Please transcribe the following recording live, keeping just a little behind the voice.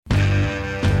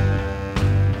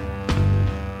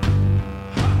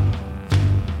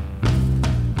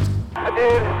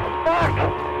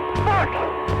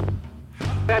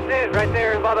That's it right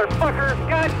there, motherfucker.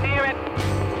 God damn it.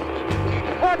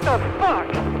 What the fuck?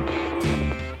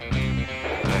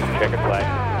 Check it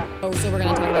flag. Oh, so we're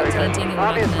going to talk about tainting and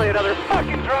Obviously another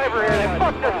fucking driver here. They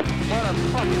fucked us. What a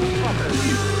fucking fucker.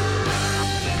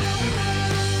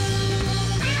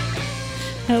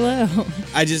 Hello.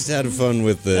 I just had fun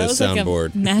with the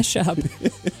soundboard. Like mashup.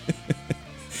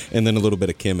 And then a little bit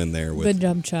of Kim in there. With, Good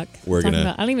job, Chuck. I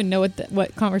don't even know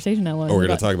what conversation that was. Oh, we're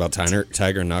going to talk about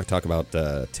Tiger and not talk about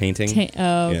tainting.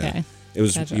 Oh, okay.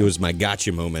 Yeah. It was my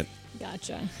gotcha moment.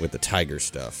 Gotcha. With the Tiger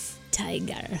stuff.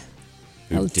 Tiger.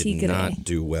 Who did not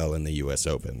do well in the U.S.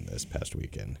 Open this past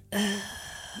weekend. Not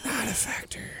a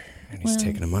factor. And he's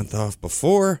taking a month off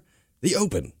before the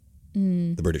Open.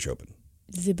 The British Open.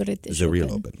 The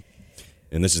real Open.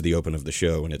 And this is the open of the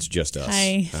show, and it's just us.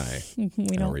 Hi.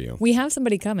 How are you? We have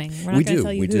somebody coming. We're not going to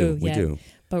tell you who yet. We do.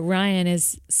 But Ryan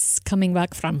is coming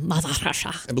back from Mother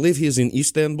Russia. I believe he is in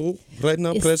Istanbul right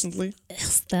now, presently.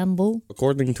 Istanbul.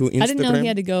 According to Instagram. I didn't know he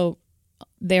had to go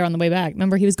there on the way back.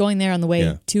 Remember, he was going there on the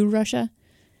way to Russia?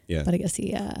 Yeah. But I guess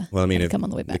he had to come on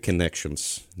the way back. The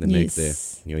connections. They make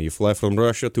you fly from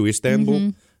Russia to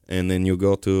Istanbul, and then you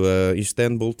go to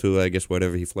Istanbul to, I guess,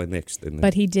 whatever he fly next.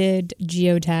 But he did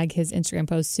geotag his Instagram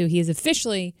post, so he has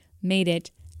officially made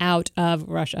it out of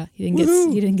Russia. He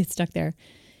didn't get stuck there.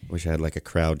 Wish I had like a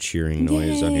crowd cheering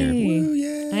noise on here. Woo,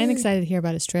 yay. I am excited to hear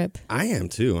about his trip. I am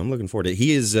too. I'm looking forward to it.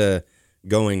 He is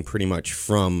going pretty much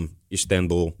from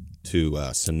Istanbul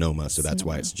to Sonoma, so that's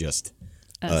why it's just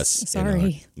us and our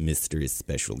mystery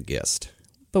special guest.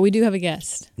 But we do have a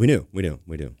guest. We do.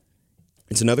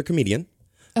 It's another comedian.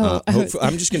 I'm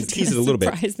just going to tease it a little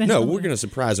bit. No, we're going to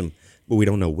surprise him, but we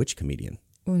don't know which comedian.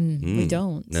 We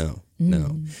don't. No.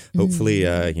 Hopefully,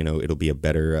 it'll be a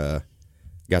better.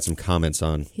 Got some comments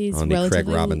on the Craig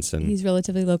Robinson. He's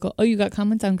relatively local. Oh, you got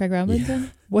comments on Craig Robinson? Yeah.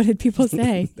 What did people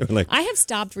say? I have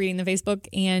stopped reading the Facebook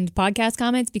and podcast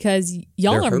comments because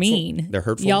y'all are mean. They're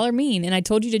hurtful. Y'all are mean, and I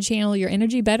told you to channel your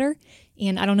energy better,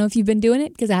 and I don't know if you've been doing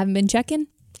it because I haven't been checking.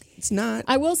 It's not.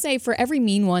 I will say for every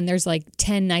mean one, there's like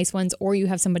 10 nice ones, or you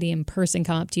have somebody in person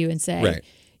come up to you and say,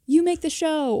 you make the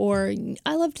show, or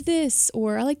I loved this,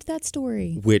 or I liked that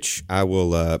story. Which I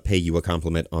will pay you a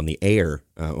compliment on the air.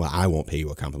 Well, I won't pay you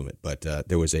a compliment, but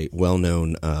there was a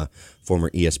well-known former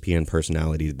ESPN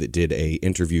personality that did a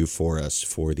interview for us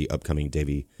for the upcoming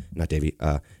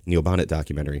Neil Bonnet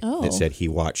documentary that said he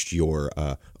watched your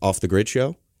Off the Grid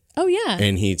show. Oh, yeah.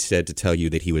 And he said to tell you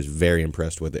that he was very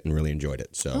impressed with it and really enjoyed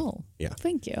it. So, yeah.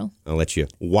 Thank you. I'll let you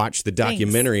watch the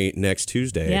documentary next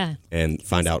Tuesday and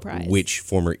find out which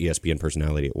former ESPN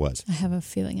personality it was. I have a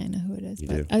feeling I know who it is. You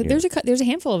do? There's a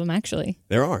handful of them, actually.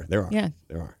 There are. Yeah.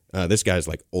 There are. This guy's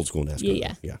like old school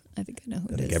NASCAR. Yeah. I think I know who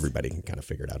it is. I think everybody can kind of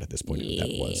figure it out at this point who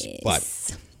that was.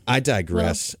 But I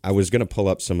digress. I was going to pull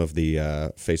up some of the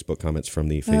Facebook comments from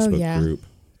the Facebook group.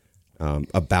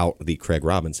 About the Craig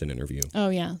Robinson interview. Oh,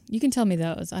 yeah. You can tell me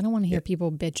those. I don't want to hear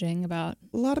people bitching about...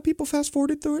 A lot of people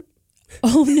fast-forwarded through it.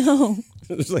 Oh, no.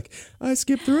 It's like, I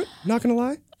skipped through it, not going to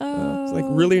lie. It's like,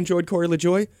 really enjoyed Corey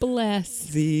LaJoy. Bless.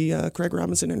 The Craig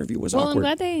Robinson interview was awkward. Well, I'm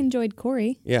glad they enjoyed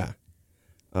Corey. Yeah.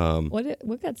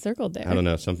 What got circled there? I don't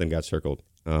know. Something got circled.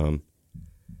 Let's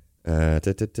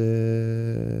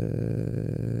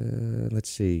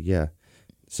see. Yeah.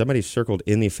 Somebody circled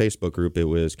in the Facebook group. It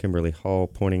was Kimberly Hall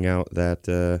pointing out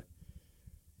that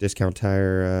Discount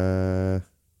Tire,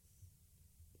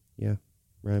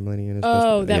 Ryan Blaney and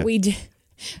his that we did.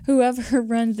 Whoever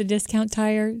runs the Discount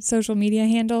Tire social media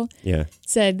handle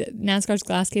said NASCAR's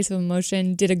Glass Case of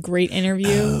Emotion did a great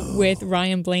interview with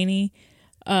Ryan Blaney.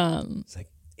 It's like,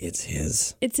 it's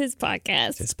his podcast.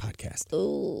 It's his podcast.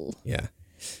 Oh. Yeah.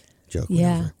 Joke.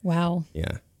 Yeah. Whatever. Wow.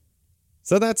 Yeah.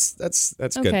 So that's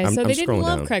good. Okay, so they didn't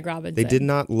love down. Craig Robinson. They did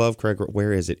not love Craig.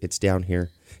 Where is it? It's down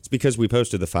here. It's because we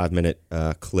posted the 5-minute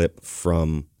clip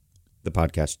from the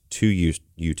podcast to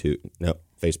YouTube. No,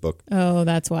 Facebook. Oh,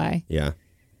 that's why. Yeah.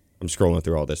 I'm scrolling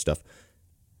through all this stuff.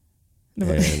 And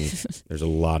there's a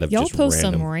lot of y'all just post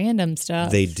some random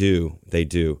stuff. They do.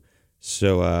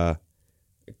 So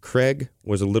Craig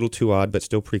was a little too odd, but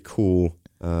still pretty cool.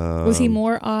 Was he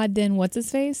more odd than what's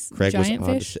his face? Craig Giant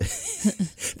was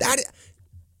Fish.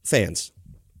 Fans,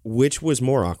 which was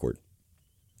more awkward,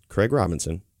 Craig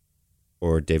Robinson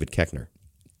or David Koechner?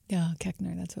 Oh,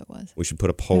 Koechner, that's what it was. We should put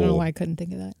a poll. I don't know why I couldn't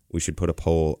think of that. We should put a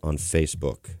poll on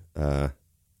Facebook,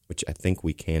 which I think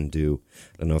we can do.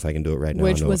 I don't know if I can do it right now.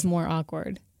 Which was more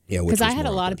awkward? Yeah, because I had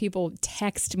a lot of people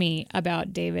text me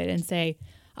about David and say,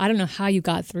 I don't know how you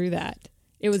got through that.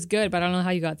 It was good, but I don't know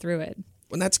how you got through it.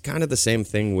 Well, that's kind of the same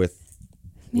thing with...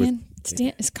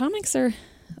 comics are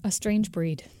a strange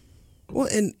breed. Well,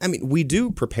 and I mean, we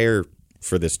do prepare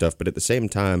for this stuff, but at the same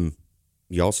time,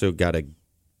 you also got to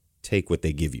take what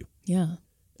they give you. Yeah.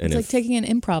 And it's like taking an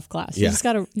improv class. You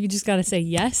just gotta say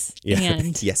yes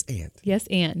and yes and yes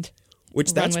and which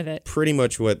run that's with it. Pretty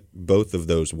much what both of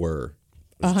those were.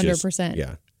 100%.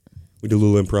 Yeah. We did a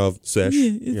little improv sesh.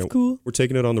 Yeah, it's cool. We're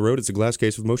taking it on the road. It's a Glass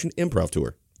Case of Motion improv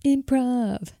tour.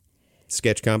 Improv.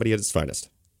 Sketch comedy at its finest.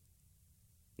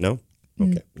 No?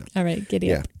 Okay. No. All right,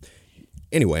 giddy up.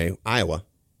 Anyway, Iowa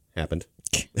happened.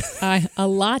 A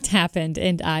lot happened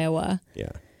in Iowa.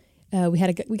 Yeah. We got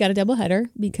a doubleheader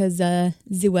because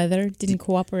the weather didn't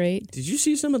cooperate. Did you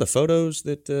see some of the photos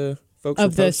that folks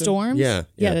of were the posting? storms? Yeah.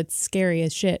 Yeah, that's scary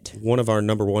as shit. One of our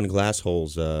number one glass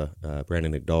holes,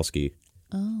 Brandon Igdalski,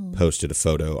 posted a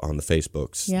photo on the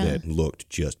Facebooks that looked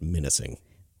just menacing.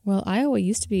 Well, Iowa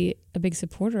used to be a big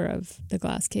supporter of the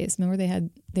Glass Case. Remember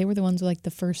they were the ones with like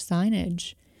the first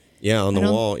signage. Yeah, on the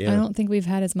wall. Yeah. I don't think we've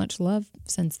had as much love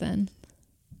since then.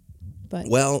 But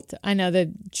well, I know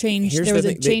the change. There was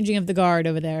a changing of the guard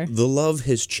over there. The love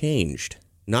has changed,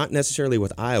 not necessarily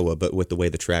with Iowa, but with the way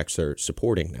the tracks are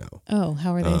supporting now. Oh,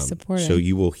 how are they supporting? So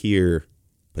you will hear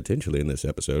potentially in this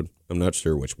episode. I'm not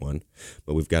sure which one,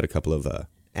 but we've got a couple of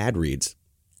ad reads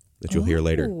that you'll hear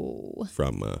later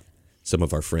from some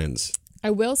of our friends. I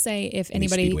will say, if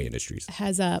anybody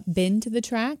has been to the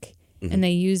track and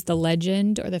they use the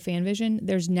Legend or the Fan Vision,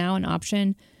 there's now an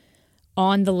option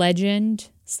on the Legend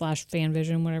 / Fan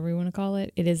Vision, whatever you want to call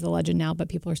it. It is the Legend now, but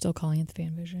people are still calling it the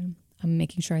Fan Vision. I'm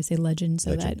making sure I say Legend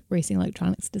so that Racing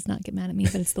Electronics does not get mad at me,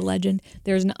 but it's the Legend.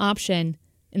 There's an option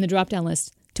in the drop-down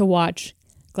list to watch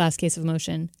Glass Case of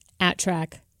Motion at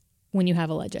track when you have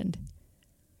a Legend.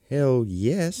 Hell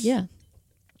yes. Yeah.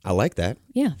 I like that.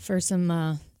 Yeah, for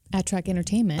some at-track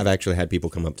entertainment. I've actually had people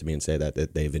come up to me and say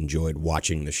that they've enjoyed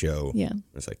watching the show. Yeah.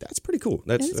 It's like, that's pretty cool.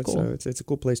 That's cool. It's a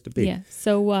cool place to be. Yeah.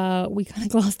 So we kind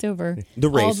of glossed over the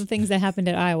race. All the things that happened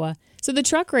at Iowa. So the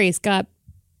truck race got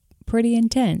pretty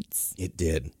intense. It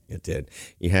did. It did.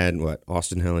 You had,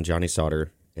 Austin Hill and Johnny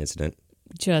Sauter incident.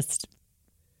 Just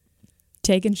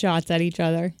taking shots at each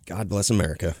other. God bless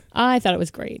America. I thought it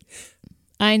was great.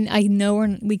 I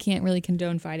know we can't really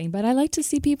condone fighting, but I like to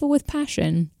see people with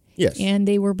passion. Yes. And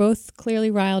they were both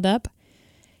clearly riled up.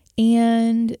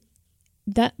 And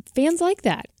that fans like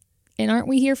that. And aren't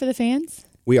we here for the fans?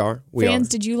 We are. Fans,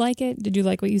 did you like it? Did you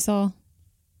like what you saw?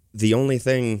 The only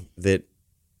thing that,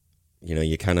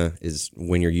 you kind of is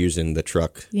when you're using the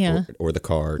truck or the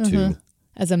car to...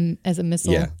 As a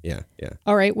missile? Yeah.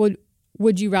 All right.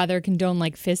 Would you rather condone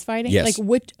like fist fighting? Yes.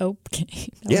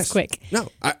 Okay. That was quick. No,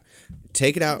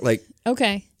 take it out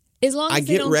Okay. As long as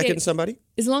they don't wrecking somebody.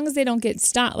 As long as they don't get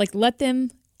stopped, let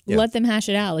them hash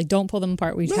it out. Don't pull them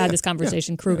apart. We've had this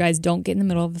conversation. Crew guys, don't get in the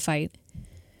middle of the fight.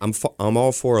 I'm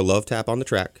all for a love tap on the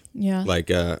track. Yeah.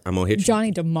 I'm gonna hit you. Johnny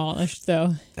demolished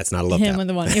though. That's not a love tap. Him and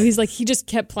the one. He's like he just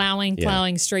kept plowing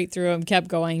straight through him, kept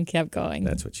going.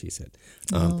 That's what she said.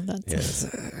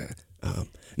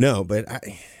 No, but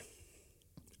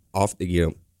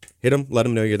hit him, let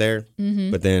him know you're there,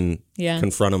 but then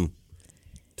confront him,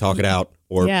 talk it out,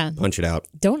 or punch it out.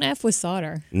 Don't F with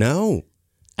Sauter. No.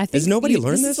 I think has nobody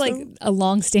learned this? This is like a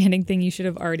long-standing thing you should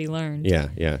have already learned.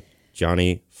 Yeah.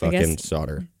 Johnny fucking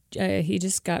Sauter. He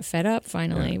just got fed up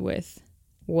finally with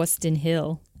Austin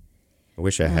Hill. I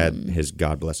wish I had his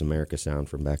God Bless America sound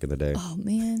from back in the day. Oh,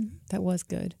 man. That was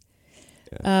good.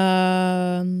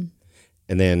 Yeah. And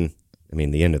then,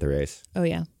 the end of the race. Oh,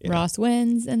 yeah. Ross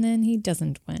wins, and then he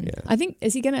doesn't win. Yeah. I think,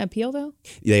 is he going to appeal, though?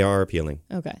 They are appealing.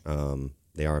 Okay.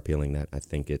 They are appealing that. I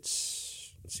think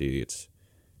it's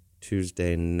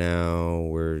Tuesday now.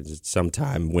 We're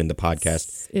sometime when the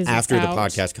podcast, after the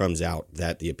podcast comes out,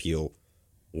 that the appeal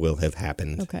will have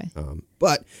happened. Okay.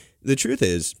 But the truth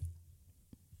is,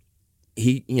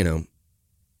 he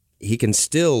can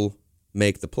still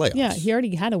make the playoffs. Yeah, he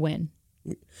already had a win.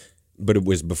 But it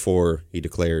was before he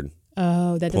declared.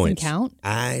 Oh, that points. Doesn't count?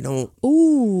 I don't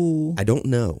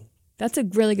know. That's a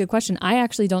really good question. I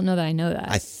actually don't know that I know that.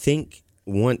 I think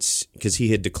once, because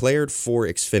he had declared for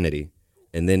Xfinity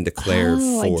and then declared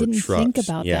for I didn't trucks. Think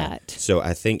about that. So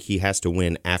I think he has to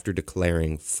win after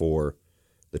declaring for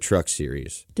the truck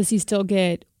series. Does he still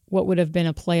get what would have been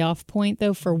a playoff point,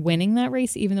 though, for winning that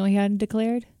race, even though he hadn't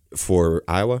declared? For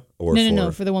Iowa? Or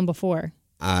No, for the one before.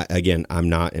 Again, I'm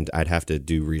not, and I'd have to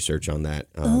do research on that.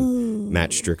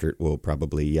 Matt Strickert will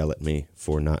probably yell at me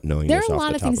for not knowing this off the top of my head. There are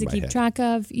a lot of things to keep track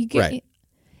of. Right.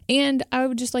 And I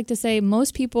would just like to say,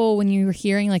 most people, when you're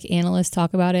hearing like analysts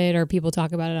talk about it or people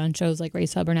talk about it on shows like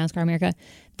Race Hub or NASCAR America,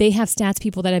 they have stats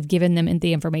people that have given them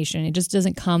the information. It just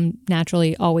doesn't come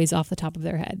naturally always off the top of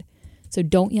their head. So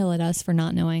don't yell at us for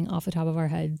not knowing off the top of our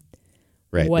head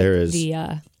what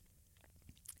the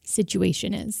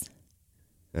situation is.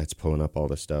 That's pulling up all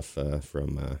the stuff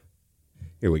from.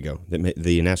 Here we go.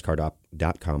 The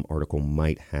NASCAR.com article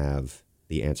might have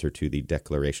the answer to the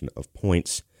declaration of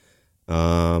points.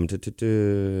 So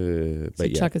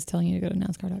Chuck is telling you to go to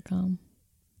NASCAR.com.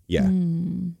 Yeah.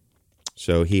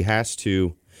 So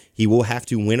he will have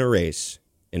to win a race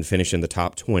and finish in the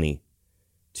top 20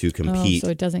 to compete. So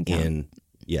it doesn't count.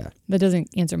 That doesn't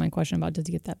answer my question about does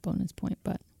he get that bonus point,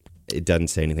 but it doesn't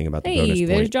say anything about the bonus point. Hey,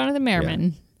 there's Jonathan Merriman. Yeah.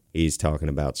 He's talking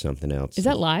about something else. Is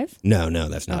that live? No,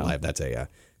 that's not live. That's a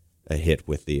hit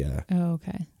with the.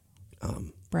 Okay.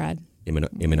 Brad.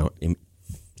 M&R?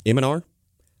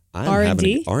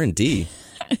 R&D? R&D.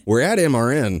 We're at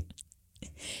MRN.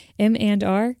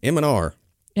 M&R? M&R.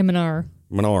 M&R.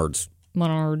 Menards.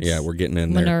 Yeah, we're getting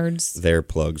in their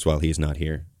plugs while he's not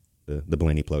here. The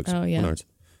Blaney plugs. Oh, yeah. Menards.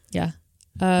 Yeah.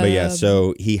 But yeah,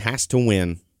 so he has to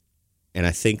win, and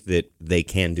I think that they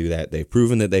can do that. They've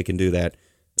proven that they can do that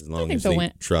as long as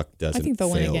the truck doesn't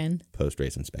fail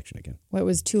post-race inspection again. What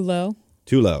was too low?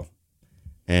 Too low.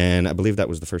 And I believe that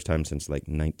was the first time since like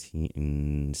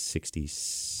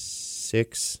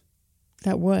 1966.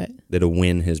 That what? That a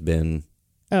win has been...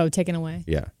 Oh, taken away.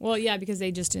 Yeah. Well, yeah, because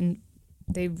they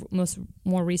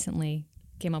more recently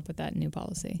came up with that new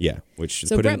policy. Yeah, which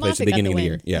put in place at the beginning of the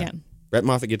year. Yeah. Brett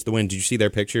Moffitt gets the win. Did you see their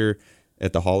picture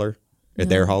at the hauler? At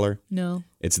their hauler? No.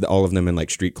 It's all of them in like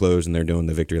street clothes and they're doing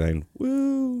the victory lane.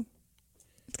 Woo!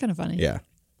 It's kind of funny. Yeah.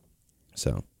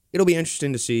 So it'll be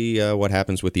interesting to see what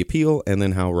happens with the appeal and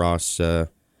then how Ross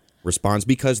responds,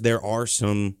 because there are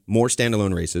some more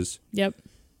standalone races. Yep.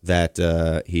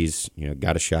 That he's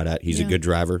got a shot at. He's a good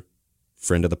driver,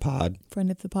 friend of the pod.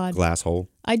 Glass hole.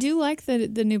 I do like the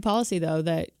new policy though,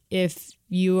 that if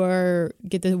you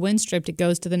get the win stripped, it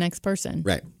goes to the next person.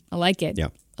 Right. I like it. Yeah.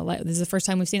 This is the first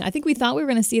time we've seen it. I think we thought we were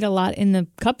going to see it a lot in the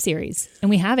Cup Series, and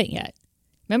we haven't yet.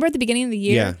 Remember at the beginning of the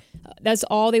year? Yeah. That's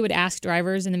all they would ask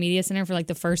drivers in the media center for like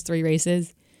the first 3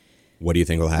 races. What do you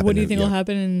think will happen? Will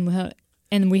happen?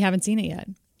 And we haven't seen it yet.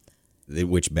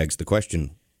 Which begs the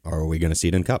question, are we going to see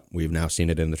it in Cup? We've now seen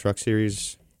it in the Truck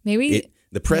Series. Maybe.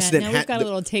 The precedent now we've got a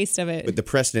little taste of it. But the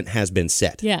precedent has been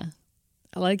set. Yeah.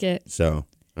 I like it. So,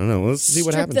 I don't know. Let's see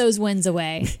what happens. Strip those wins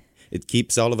away. It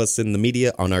keeps all of us in the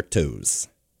media on our toes.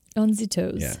 On the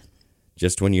toes. Yeah.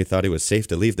 Just when you thought it was safe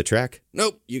to leave the track,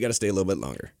 nope, you got to stay a little bit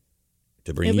longer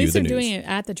to bring you the news. At least they're doing it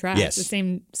at the track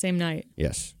the same night.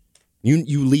 Yes.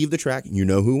 You leave the track, you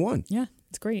know who won. Yeah,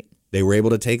 it's great. They were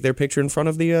able to take their picture in front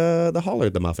of the hauler,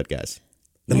 the Moffitt guys.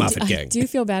 The Moffitt gang. I do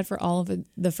feel bad for all of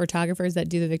the photographers that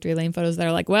do the victory lane photos that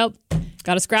are like, well,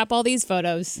 got to scrap all these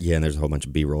photos. Yeah, and there's a whole bunch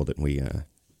of B-roll that we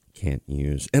can't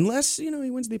use unless, he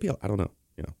wins the appeal. I don't know.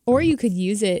 Or you could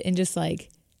use it and just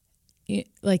like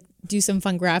do some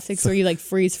fun graphics where you like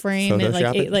freeze frame and then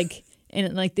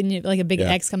a big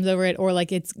X comes over it, or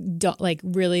like it's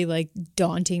really like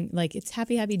daunting, like it's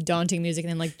happy daunting music,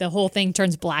 and then like the whole thing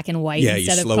turns black and white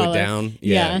instead of color.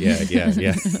 Yeah, you slow it down.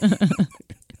 Yeah.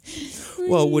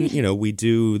 Well, when we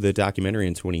do the documentary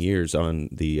in 20 years on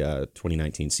the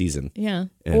 2019 season. Yeah.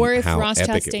 Or if Ross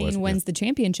Chastain wins the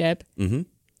championship,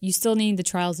 you still need the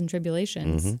trials and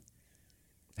tribulations. Mm-hmm.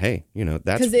 Hey,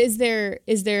 that's because is there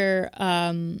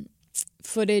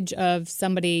footage of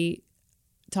somebody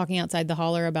talking outside the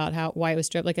hauler about why it was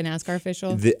stripped, like a NASCAR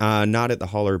official? Not at the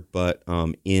hauler, but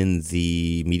in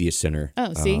the media center.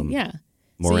 Oh, see, yeah.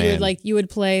 Moran. So you would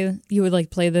play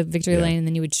the victory lane, and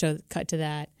then you would cut to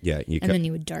that. Yeah, then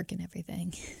you would darken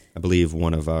everything. I believe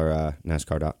one of our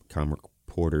NASCAR.com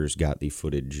reporters got the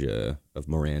footage of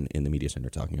Moran in the media center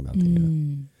talking about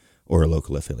or a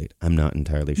local affiliate. I'm not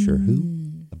entirely sure who,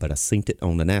 but I synced it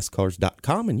on the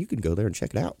NASCARs.com, and you can go there and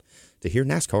check it out to hear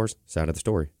NASCAR's side of the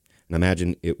story. And I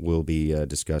imagine it will be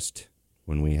discussed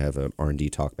when we have an R&D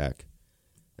talk back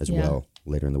as well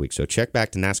later in the week. So check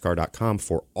back to NASCAR.com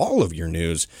for all of your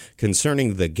news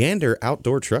concerning the Gander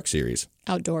Outdoor Truck Series.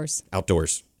 Outdoors.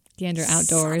 Gander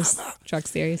Outdoors Truck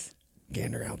Series.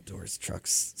 Gander Outdoors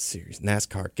Trucks Series.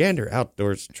 NASCAR Gander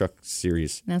Outdoors Truck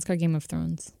Series. NASCAR Game of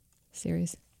Thrones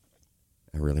Series.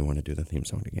 I really want to do the theme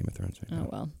song to Game of Thrones right now. Oh,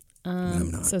 well.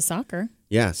 I'm not. So soccer.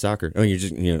 Yeah, soccer. Oh, you're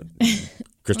just,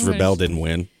 Christopher Bell didn't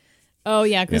win. Oh,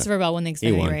 yeah, Christopher Bell won the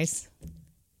Xfinity race.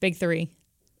 Big 3.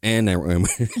 And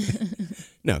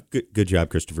no, good job,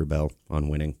 Christopher Bell, on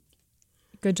winning.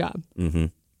 Good job.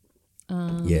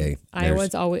 Mm-hmm. Yay.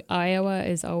 Iowa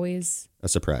is always a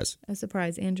surprise.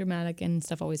 And dramatic, and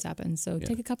stuff always happens. So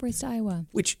take a cup race to Iowa.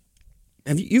 Which,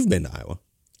 you've been to Iowa?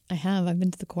 I have. I've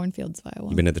been to the cornfields of Iowa.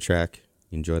 You've been to the track?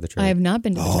 You enjoy the track? I have not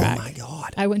been to the track. Oh, my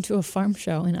God. I went to a farm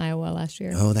show in Iowa last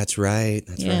year. Oh, that's right.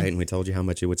 That's right. And we told you how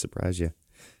much it would surprise you.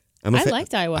 I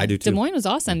liked Iowa. I do too. Des Moines was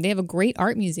awesome. They have a great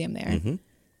art museum there. Mm-hmm.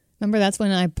 Remember, that's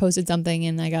when I posted something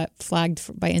and I got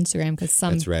flagged by Instagram because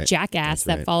some jackass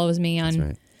that follows me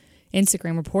on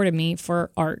Instagram reported me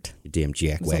for art. You damn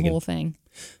jackwagon. It was the whole thing.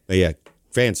 But yeah,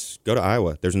 fans, go to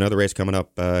Iowa. There's another race coming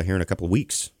up here in a couple of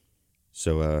weeks.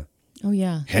 So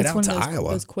head out to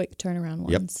Iowa. Those quick turnaround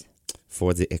ones. Yep.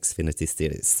 For the Xfinity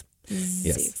Series.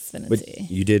 Yes. Xfinity.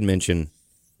 But you did mention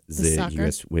the soccer.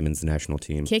 U.S. women's national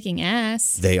team. Kicking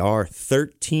ass. They are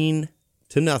 13-0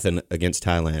 against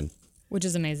Thailand. Which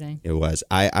is amazing. It was.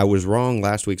 I was wrong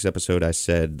last week's episode. I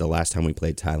said the last time we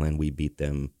played Thailand, we beat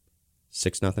them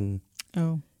 6-0.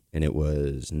 Oh. And it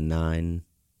was 9-0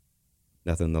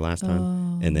 the last time.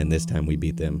 Oh. And then this time we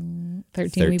beat them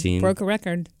 13. We broke a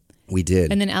record. We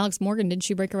did. And then Alex Morgan, didn't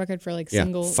she break a record for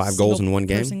single 5 goals in one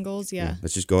game? Goals, yeah.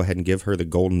 Let's just go ahead and give her the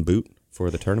golden boot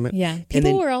for the tournament. Yeah.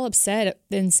 People were all upset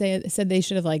and said they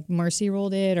should have mercy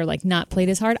ruled it or not played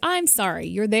as hard. I'm sorry.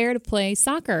 You're there to play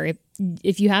soccer.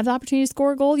 If you have the opportunity to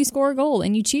score a goal, you score a goal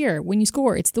and you cheer when you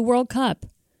score. It's the World Cup.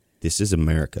 This is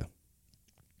America.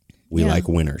 We like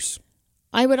winners.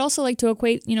 I would also like to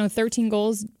equate, 13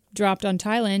 goals dropped on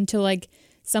Thailand to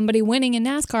somebody winning in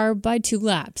NASCAR by 2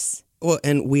 laps. Well,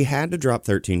 and we had to drop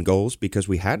 13 goals because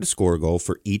we had to score a goal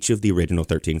for each of the original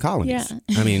 13 colonies.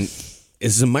 Yeah. I mean, this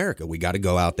is America. We got to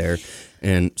go out there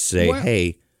and say,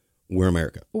 hey, we're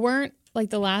America. Weren't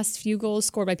the last few goals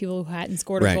scored by people who hadn't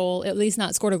scored a goal, at least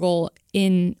not scored a goal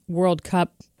in World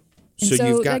Cup. And so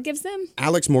you've got that gives them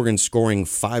Alex Morgan scoring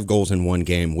 5 goals in one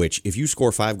game, which if you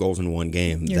score 5 goals in one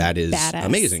game, that is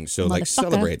amazing. So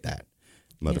celebrate that.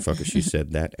 Motherfucker, she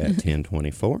said that at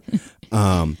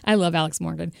 10:24. I love Alex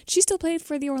Morgan. She still played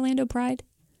for the Orlando Pride?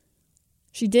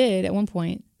 She did at one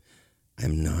point.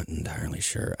 I'm not entirely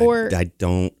sure. Or, I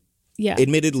don't. Yeah.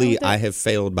 Admittedly, I have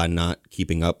failed by not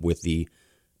keeping up with the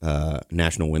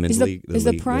National Women's League. Is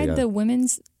the Pride the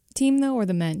women's team, though, or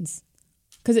the men's?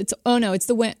 Because it's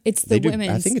the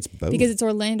women's. I think it's both. Because it's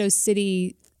Orlando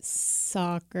City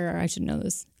Soccer. I should know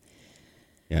this.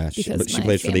 Yeah, but she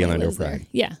plays for the Orlando Pride.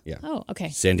 Yeah. Oh, okay.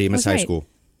 San Dimas High School.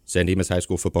 San Dimas High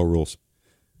School football rules.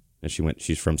 And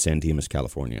she's from San Dimas,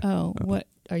 California. Oh, what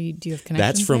are you? Do you have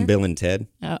connections? That's from there? Bill and Ted.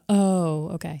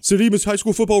 Okay. San Dimas High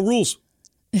School football rules.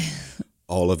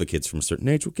 All of the kids from a certain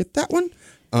age will get that one.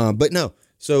 But no,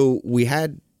 so we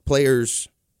had players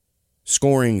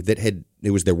scoring it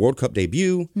was their World Cup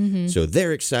debut, so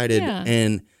they're excited. Yeah.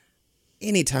 And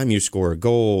anytime you score a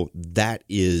goal, that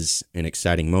is an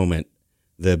exciting moment.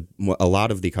 A lot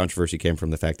of the controversy came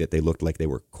from the fact that they looked like they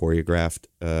were choreographed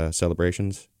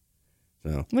celebrations.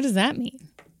 So what does that mean?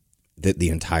 That the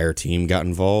entire team got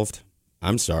involved.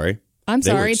 I'm sorry. It's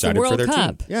the World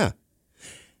Cup. Team. Yeah.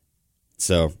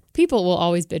 So people will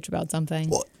always bitch about something.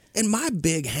 Well, and my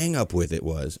big hang up with it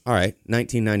was, all right,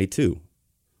 1992.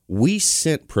 We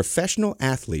sent professional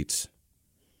athletes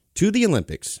to the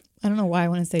Olympics. I don't know why I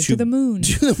want to say to the moon.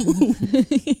 To the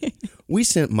moon. We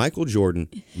sent Michael Jordan,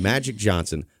 Magic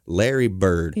Johnson, Larry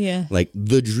Bird,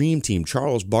 the Dream Team,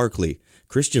 Charles Barkley,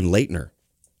 Christian Laettner.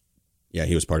 Yeah,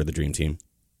 he was part of the Dream Team.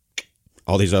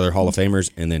 All these other Hall of Famers,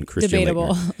 and then Christian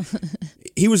Laettner.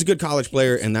 He was a good college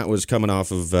player, and that was coming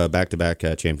off of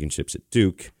back-to-back championships at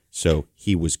Duke. So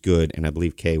he was good, and I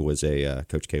believe Coach K was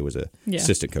a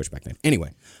assistant coach back then.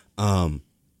 Anyway,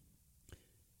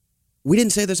 we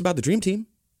didn't say this about the Dream Team.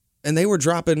 And they were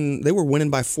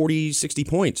winning by 40, 60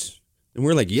 points. And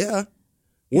we're like,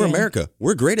 we're America.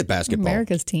 We're great at basketball. We're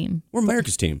America's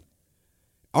team.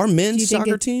 Our men's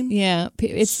soccer team? Yeah,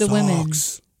 it's the women.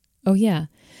 Oh, yeah.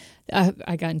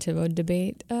 I got into a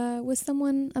debate with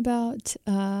someone about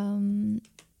the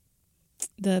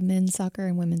men's soccer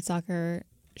and women's soccer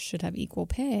should have equal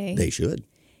pay. They should.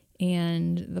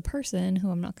 And the person, who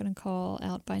I'm not going to call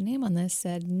out by name on this,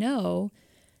 said no.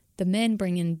 The men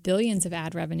bring in billions of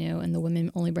ad revenue and the women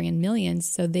only bring in millions,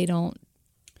 so they don't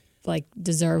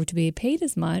deserve to be paid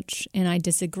as much. And I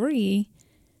disagree.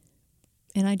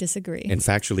 And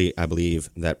factually, I believe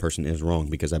that person is wrong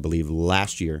because I believe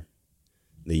last year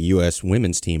the U.S.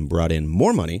 women's team brought in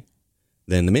more money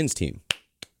than the men's team.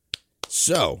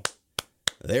 So,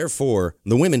 therefore,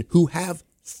 the women who have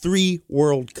 3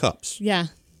 World Cups. Yeah.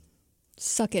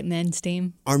 Suck it, men's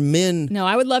team. Our men... No,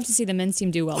 I would love to see the men's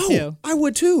team do well, too. I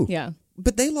would, too. Yeah.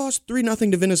 But they lost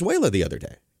 3-0 to Venezuela the other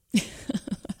day.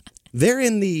 They're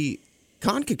in the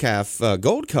CONCACAF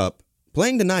Gold Cup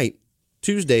playing tonight,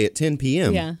 Tuesday at 10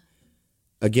 p.m.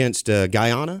 Against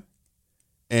Guyana.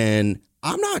 And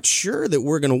I'm not sure that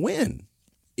we're going to win.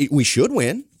 We should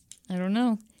win. I don't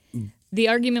know. The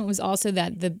argument was also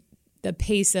that the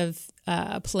pace of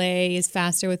play is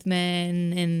faster with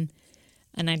men,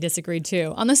 and I disagree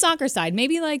too. On the soccer side,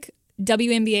 maybe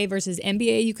WNBA versus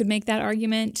NBA, you could make that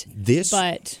argument.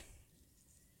 But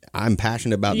I'm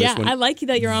passionate about this one. Yeah, I like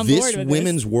that you're on board with this. This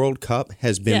Women's World Cup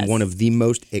has been one of the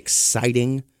most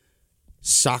exciting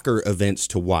soccer events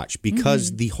to watch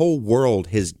because the whole world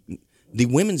the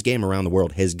women's game around the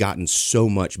world has gotten so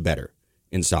much better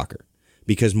in soccer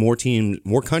because more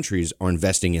countries are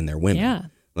investing in their women. Yeah.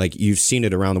 Like you've seen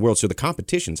it around the world. So the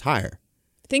competition's higher.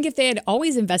 I think if they had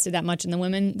always invested that much in the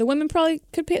women probably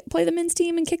could play the men's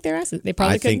team and kick their asses. They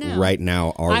probably could now. I think right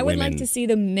now I would like to see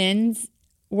the men's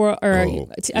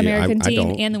American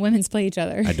team and the women's play each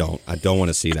other. I don't want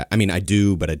to see that. I mean, I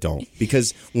do, but I don't.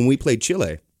 Because when we played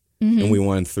Chile and we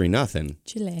won 3-0,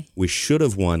 Chile, we should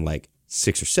have won like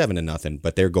 6 or 7-0,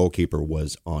 but their goalkeeper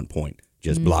was on point,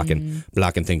 just blocking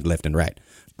things left and right.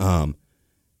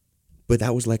 But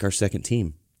that was like our second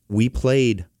team. We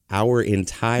played our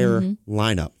entire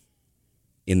lineup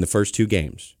in the first 2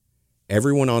 games.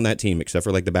 Everyone on that team, except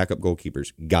for like the backup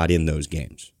goalkeepers, got in those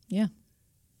games. Yeah.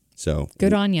 So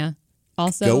good on ya.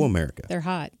 Also, go America. They're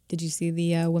hot. Did you see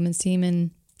the women's team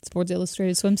in Sports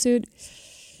Illustrated swimsuit?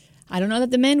 I don't know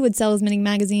that the men would sell as many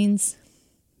magazines.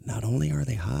 Not only are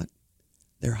they hot,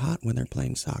 they're hot when they're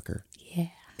playing soccer. Yeah.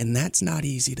 And that's not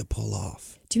easy to pull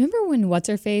off. Do you remember when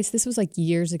What's-Her-Face, this was like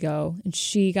years ago, and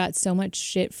she got so much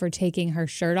shit for taking her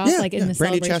shirt off in the Brandy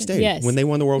celebration? Chastain, yes. when they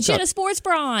won the World Cup. She had a sports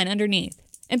bra on underneath.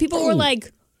 And people were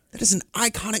like... That is an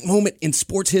iconic moment in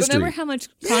sports history. Remember how much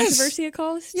controversy it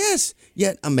caused? Yes.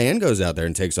 Yet a man goes out there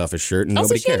and takes off his shirt and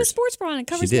also, nobody cares. Also, she had a sports bra on. It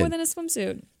covers more than a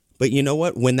swimsuit. But you know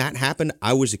what? When that happened,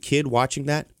 I was a kid watching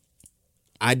that.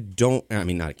 Not a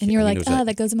kid. And you're like,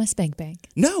 that goes in my spank bank.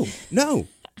 No.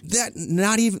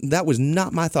 That was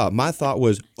not my thought. My thought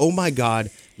was, oh my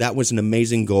God, that was an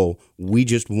amazing goal. We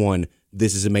just won.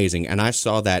 This is amazing. And I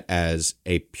saw that as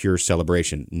a pure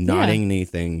celebration, not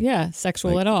anything. Yeah,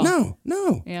 sexual at all.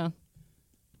 No. Yeah.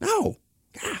 No.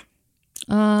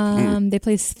 They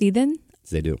play Sweden.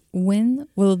 They do. When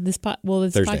will this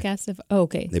Thursday. podcast have? Oh,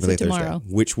 okay. They play tomorrow,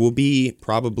 Thursday, which will be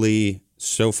probably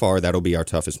so far that'll be our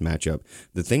toughest matchup.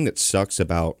 The thing that sucks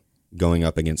about going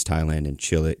up against Thailand and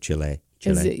Chile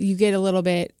is you get a little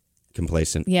bit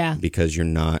complacent. Yeah, because you're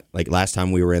not like last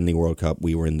time we were in the World Cup,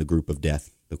 we were in the group of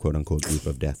death, the quote unquote group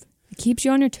of death. It keeps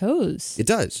you on your toes. It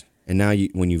does. And now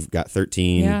when you've got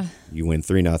 13, you win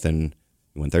 3-0.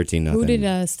 You win 13-0. Who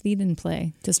did Sweden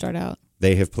play to start out?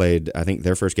 They have played, I think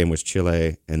their first game was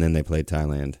Chile, and then they played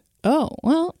Thailand. Oh,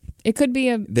 well, it could be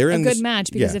a good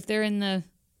match because if they're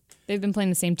they've been playing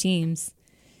the same teams.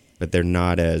 But they're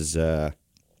not as,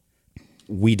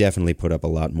 we definitely put up a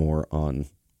lot more on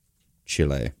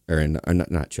Chile,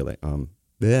 not Chile,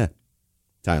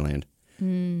 Thailand.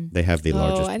 They have the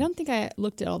largest. I don't think I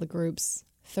looked at all the groups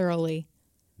thoroughly.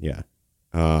 Yeah.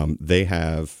 They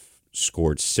have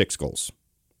scored 6 goals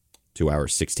to our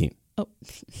 16. Oh.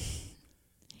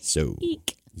 So,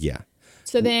 Eek. Yeah.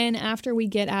 So then after we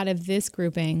get out of this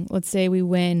grouping, let's say we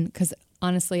win, because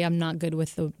honestly, I'm not good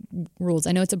with the rules.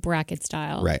 I know it's a bracket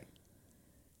style. Right.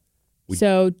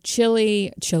 So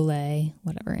Chile,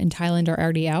 whatever, and Thailand are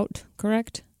already out,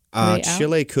 correct?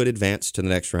 Chile could advance to the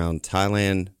next round.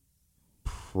 Thailand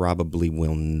probably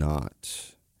will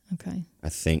not. Okay. I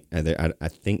think their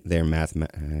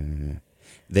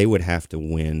they would have to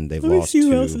win. They've Let me lost see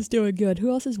who 2. else is doing good. Who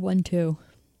else has won 2?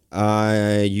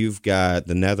 You've got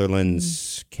the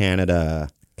Netherlands, Canada,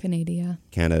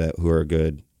 who are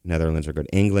good. Netherlands are good.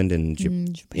 England and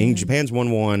Japan. Japan's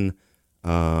won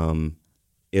 1.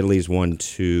 Italy's won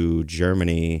 2.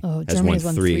 Germany has won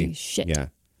 3. Shit.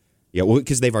 Yeah. Well,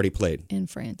 because they've already played. In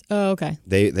France. Oh, okay.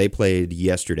 They played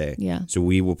yesterday. Yeah. So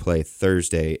we will play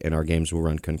Thursday, and our games will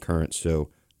run concurrent. So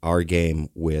our game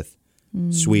with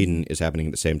Sweden is happening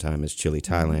at the same time as Chile,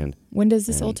 Thailand. When does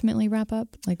this ultimately wrap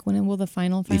up? Like when will the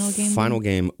final game? The final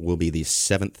game will be the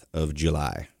 7th of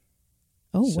July.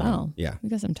 Oh, wow. Yeah. We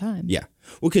got some time. Yeah.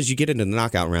 Well, because you get into the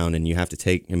knockout round and you have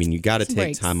to you got to take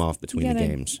breaks. Time off between the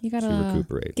games to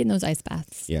recuperate. Get in those ice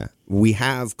baths. Yeah. We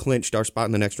have clinched our spot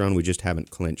in the next round. We just haven't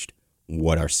clinched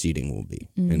what our seeding will be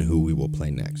and who we will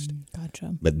play next.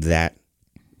 Gotcha. But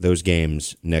those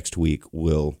games next week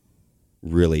will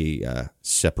really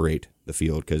separate the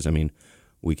field because,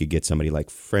 we could get somebody like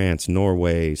France,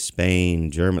 Norway, Spain,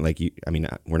 Germany.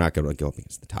 We're not going to go up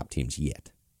against the top teams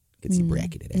yet. Get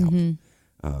bracketed out.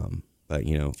 But,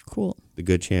 cool. The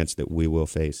good chance that we will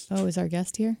face. Oh, is our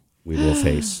guest here? We will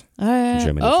face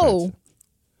Germany. France.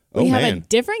 We have a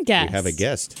different guest. We have a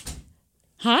guest.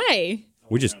 Hi.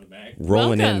 We're just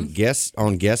rolling Welcome. in guests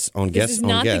on guests on guests on guests. This is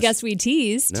not the guest we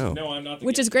teased. No, I'm not.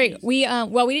 Which is great. We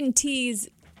we didn't tease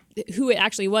who it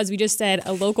actually was. We just said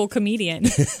a local comedian.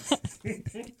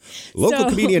 Local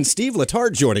comedian Steve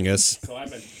Letarte joining us. So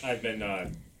I've been I've been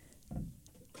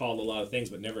called a lot of things,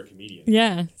 but never a comedian.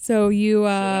 Yeah. So you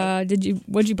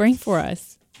what'd you bring for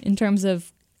us in terms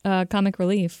of comic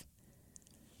relief?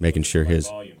 Making sure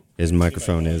his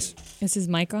microphone is his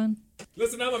mic on?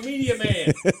 Listen, I'm a media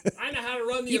man. I know how to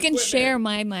run the You can equipment. share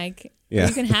my mic. Yeah.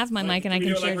 You can have my mic and I can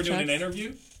share like we're doing Chuck's. an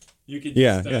interview? You could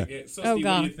Yeah, just, yeah. So Steve,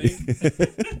 God. what do you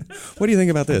think? What do you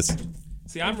think about this?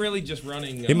 See, I'm really just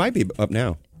running. It might be up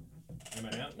now. Am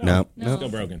I out? No. Still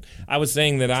broken. I was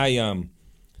saying that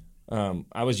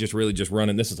I was just really just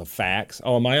running. This is a fax.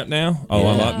 Oh, am I up now? Oh,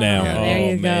 I'm up now. Yeah. Oh,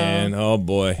 There you go. man. Oh,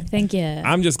 boy. Thank you.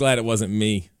 I'm just glad it wasn't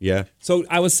me. Yeah. So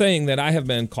I was saying that I have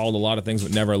been called a lot of things,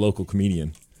 but never a local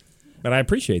comedian. But I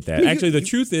appreciate that. Actually, the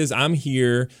truth is I'm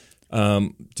here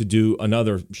to do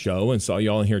another show and saw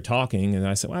y'all in here talking, and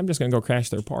I said, well, I'm just going to go crash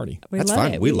their party. That's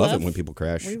fine. We love it when people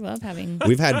crash. We love having.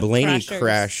 We've had Blaney crashers.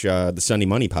 crash the Sunday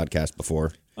Money podcast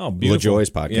before. Oh, beautiful.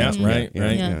 LaJoy's podcast. Yeah, right.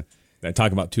 Yeah. I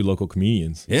talk about two local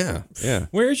comedians. Yeah.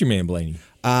 Where is your man, Blaney?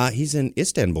 He's in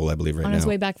Istanbul, I believe, right On now. his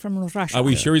way back from Russia. Are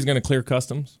we sure he's going to clear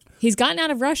customs? He's gotten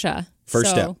out of Russia.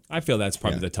 First so step. I feel that's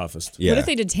probably the toughest. Yeah. What if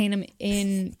they detain him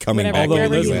in Coming whatever, back Although,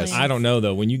 wherever he listen, lands? I don't know,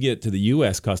 though. When you get to the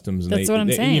U.S. customs, and That's what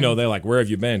I'm saying. You know, they're like, where have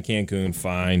you been? Cancun,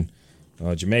 fine.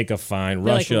 Jamaica, fine.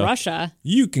 They're Russia. like, Russia?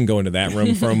 You can go into that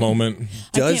room for a moment.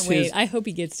 I can't wait. I hope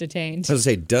he gets detained. I was going to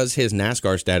say, does his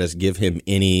NASCAR status give him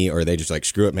any, or are they just like,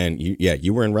 screw it, man?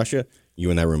 You were in Russia. You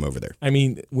in that room over there. I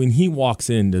mean, when he walks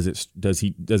in, does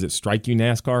it strike you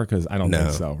NASCAR? Because I don't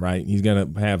think so, right? He's gonna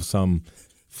have some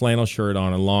flannel shirt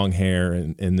on and long hair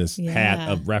and this hat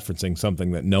of referencing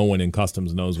something that no one in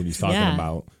customs knows what he's talking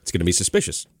about. It's gonna be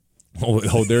suspicious.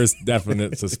 Oh, there's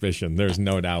definite suspicion. There's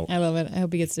no doubt. I love it. I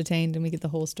hope he gets detained and we get the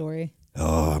whole story.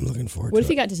 Oh, I'm looking forward to it. What if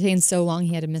he got detained so long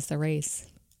he had to miss the race?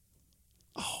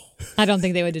 Oh. I don't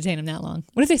think they would detain him that long.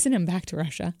 What if they send him back to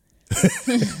Russia?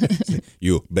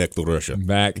 You back to Russia.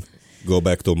 Go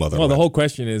back to motherland. Well, the whole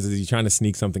question is he trying to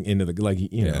sneak something into the, like,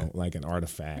 you know, like an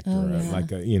artifact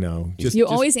like a, you know. You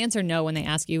always answer no when they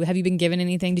ask you, have you been given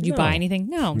anything? Did you buy anything?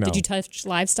 No. Did you touch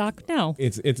livestock? No.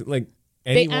 It's like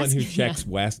anyone who checks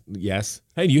west, yes.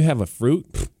 Hey, do you have a fruit?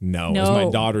 No. It's my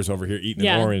daughter's over here eating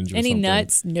an orange or Any something.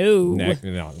 nuts? No.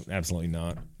 No, absolutely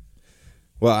not.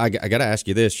 Well, I got to ask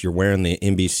you this. You're wearing the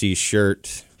NBC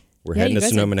shirt. We're heading to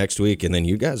Sonoma next week, and then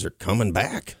you guys are coming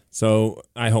back. So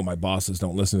I hope my bosses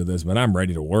don't listen to this, but I'm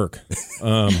ready to work.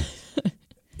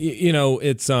 You know,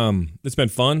 it's been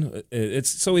fun.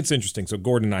 It's interesting. So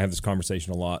Gordon and I have this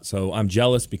conversation a lot. So I'm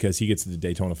jealous because he gets to the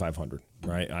Daytona 500,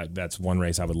 right? That's one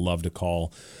race I would love to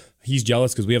call. He's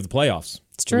jealous because we have the playoffs.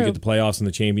 It's true. We get the playoffs and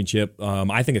the championship.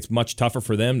 I think it's much tougher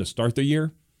for them to start the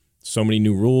year. So many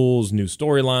new rules, new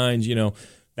storylines, you know.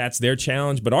 That's their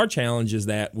challenge. But our challenge is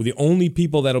that the only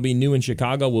people that'll be new in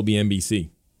Chicago will be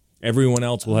NBC. Everyone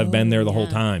else will have been there the whole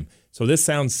time. So this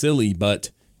sounds silly,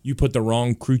 but you put the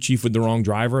wrong crew chief with the wrong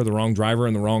driver in the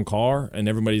wrong car, and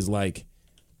everybody's like,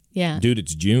 dude,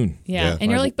 it's June. Yeah. And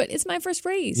you're like, but it's my first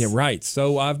race. Yeah, right.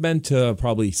 So I've been to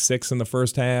probably 6 in the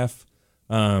first half.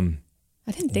 I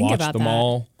didn't think about watch them that.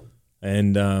 all.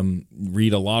 And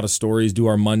read a lot of stories, do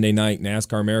our Monday night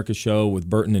NASCAR America show with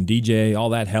Burton and DJ. All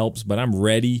that helps, but I'm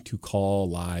ready to call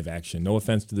live action. No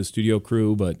offense to the studio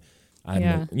crew, but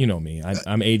you know me.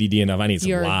 I'm ADD enough. I need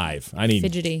some live. I need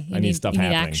fidgety. I need stuff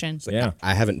happening. Action. So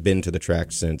I haven't been to the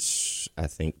track since, I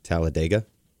think, Talladega,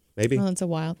 maybe. Oh, it's a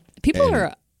while. People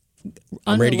are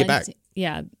I'm ready to get back.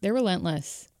 Yeah, they're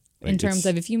relentless in terms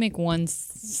of if you make one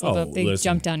slip up, they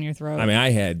jump down your throat. I mean, I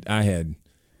had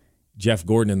Jeff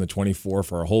Gordon in the 24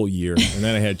 for a whole year, and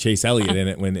then I had Chase Elliott in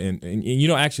it. And you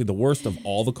know, actually, the worst of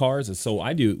all the cars is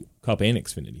I do Cup and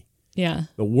Xfinity. Yeah.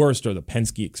 The worst are the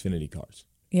Penske Xfinity cars.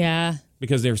 Yeah.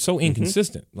 Because they're so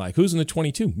inconsistent. Like, who's in the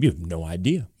 22? You have no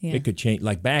idea. Yeah. It could change.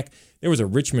 Like, there was a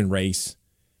Richmond race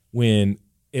when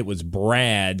it was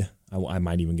Brad. I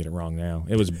might even get it wrong now.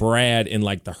 It was Brad in,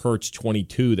 like, the Hertz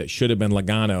 22 that should have been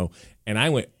Logano, and I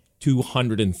went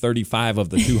 235 of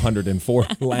the 204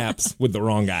 laps with the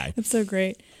wrong guy. That's so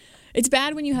great. It's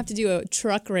bad when you have to do a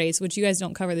truck race, which you guys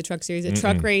don't cover the truck series, a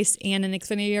truck race and an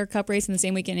Xfinity or Cup race in the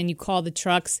same weekend, and you call the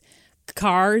trucks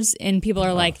cars, and people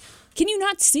are like, can you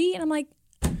not see? And I'm like,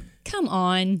 come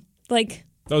on. Like,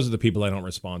 those are the people I don't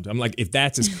respond to. I'm like, if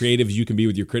that's as creative as you can be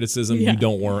with your criticism, you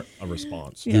don't warrant a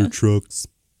response. They're trucks.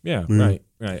 Yeah, right.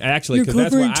 Actually, because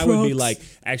that's why I would be like,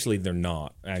 actually, they're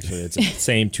not. Actually, it's the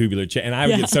same tubular chain. And I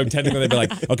would get so technical, they'd be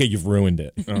like, okay, you've ruined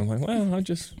it. And I'm like, well, I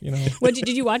just, you know. Did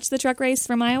you watch the truck race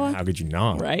from Iowa? How could you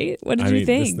not? Right? What did you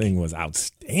think? This thing was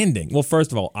outstanding. Well,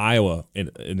 first of all, Iowa in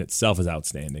itself is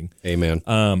outstanding. Amen.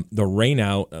 The rain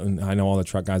out, I know all the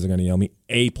truck guys are going to yell at me,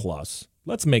 A+.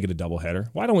 let's make it a doubleheader.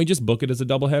 Why don't we just book it as a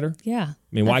doubleheader? Yeah. I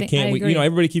mean, why can't we? agree.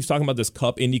 Everybody keeps talking about this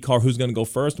Cup IndyCar, who's going to go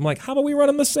first. I'm like, how about we run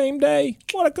them the same day?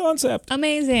 What a concept.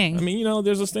 Amazing. I mean,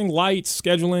 there's this thing, lights,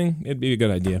 scheduling. It'd be a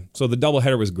good idea. So the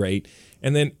doubleheader was great.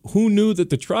 And then who knew that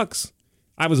the trucks,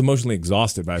 I was emotionally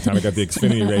exhausted by the time I got the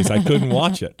Xfinity race. I couldn't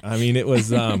watch it. I mean, it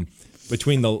was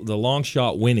between the long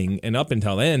shot winning and up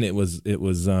until then, it was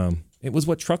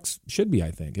what trucks should be,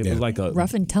 I think. It was like a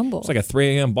rough and tumble. It's like a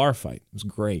 3 a.m. bar fight. It was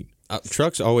great.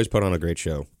 Trucks always put on a great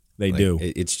show. They do.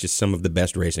 It's just some of the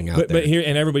best racing out there. But here,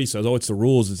 and everybody says, it's the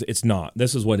rules. It's not.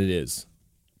 This is what it is.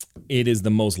 It is the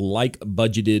most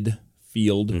budgeted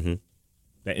field. Mm-hmm.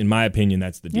 That, in my opinion,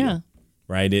 that's the deal. Yeah.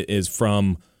 Right? It is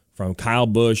from Kyle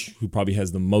Busch, who probably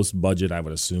has the most budget, I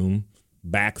would assume,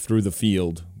 back through the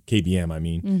field, KBM, I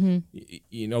mean.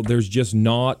 Mm-hmm. There's just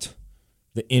not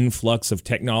the influx of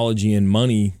technology and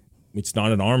money. It's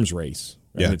not an arms race.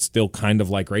 Right? Yeah. It's still kind of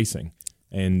like racing.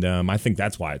 And I think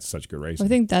that's why it's such good racing. I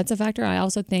think that's a factor. I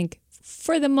also think,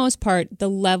 for the most part, the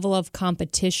level of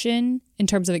competition in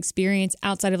terms of experience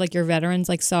outside of like your veterans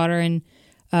like Sauter and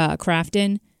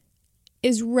Crafton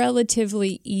is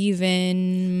relatively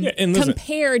even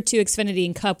compared to Xfinity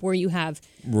and Cup, where you have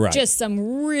just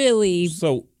some really...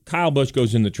 So Kyle Busch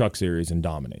goes in the Truck Series and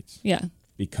dominates. Yeah.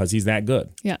 Because he's that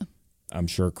good. Yeah. I'm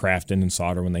sure Crafton and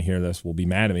Sauter, when they hear this, will be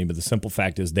mad at me. But the simple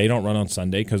fact is they don't run on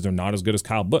Sunday because they're not as good as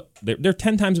Kyle. But they're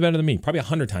 10 times better than me, probably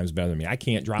 100 times better than me. I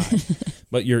can't drive.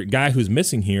 But your guy who's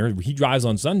missing here, he drives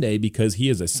on Sunday because he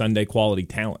is a Sunday quality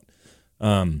talent.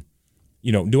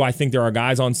 Do I think there are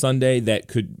guys on Sunday that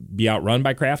could be outrun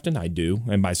by Crafton? I do.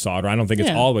 And by Sauter. I don't think it's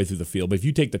all the way through the field. But if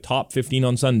you take the top 15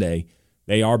 on Sunday,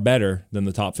 they are better than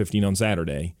the top 15 on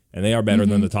Saturday. And they are better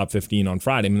than the top 15 on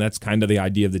Friday. I mean, that's kind of the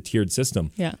idea of the tiered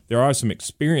system. Yeah. There are some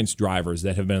experienced drivers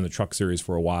that have been in the Truck Series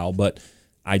for a while, but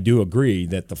I do agree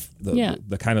that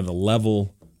the kind of the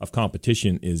level of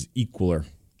competition is equaler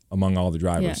among all the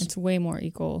drivers. Yeah, it's way more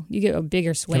equal. You get a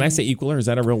bigger swing. Can I say equaler? Is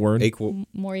that a real word?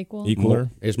 More equal? Equaler?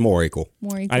 It's more equal.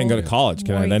 More equal. I didn't go to college.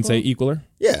 Can I then say equaler?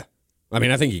 Yeah. I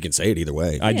mean, I think you can say it either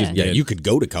way. You could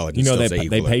go to college and still say equaler.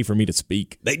 They pay for me to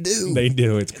speak. They do. They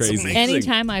do. It's crazy.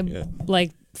 Anytime I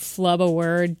flub a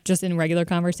word just in regular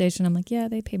conversation, I'm like, yeah,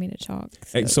 they pay me to talk.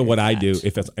 So what I do,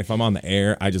 if I'm on the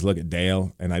air, I just look at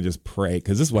Dale and I just pray,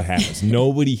 because this is what happens.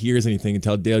 Nobody hears anything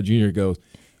until Dale Jr. goes,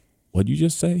 "What'd you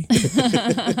just say?"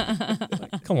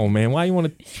 Like, come on, man. Why you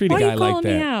want to treat a guy like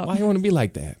that? Why you want to be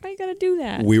like that? Why you got to do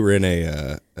that? We were in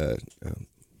it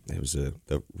was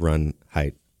the run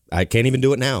height. I can't even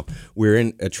do it now. We're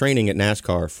in a training at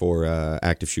NASCAR for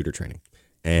active shooter training.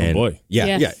 And oh boy.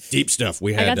 Yeah, deep stuff.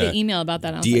 We had I got the email about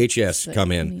that. DHS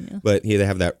come in, but they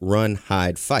have that run,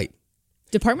 hide, fight.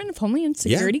 Department of Homeland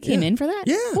Security came in for that?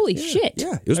 Yeah. Holy shit.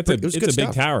 Yeah. It was it's good a stuff.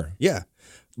 big tower. Yeah.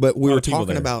 But we were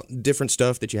talking about different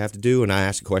stuff that you have to do, and I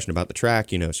asked a question about the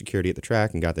track, security at the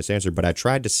track, and got this answer. But I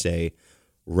tried to say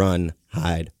run,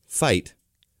 hide, fight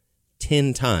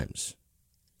 10 times.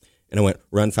 And I went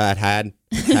run, fight, hide,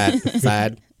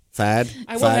 fad.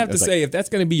 I will have to say, if that's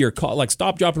going to be your call, like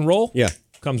stop, drop, and roll,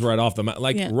 comes right off the mouth.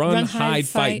 Like run, hide,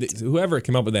 fight. Whoever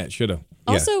came up with that should have.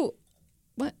 Also,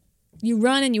 what? You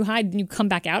run and you hide and you come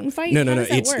back out and fight? No.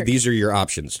 Work? These are your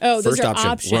options. Oh, those First are option,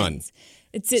 options. run.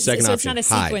 Second so option, it's not a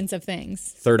sequence of things.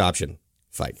 Third option,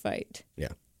 fight. Yeah.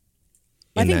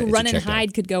 In I think run and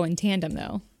hide could go in tandem,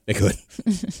 though. It could.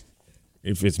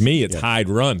 If it's me, it's hide,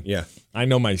 run. Yeah. I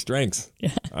know my strengths.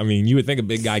 Yeah. I mean, you would think a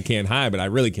big guy can't hide, but I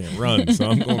really can't run, so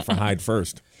I'm going for hide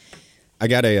first. I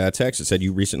got a text that said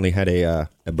you recently had a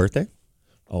birthday.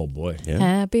 Oh, boy. Yeah.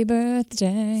 Happy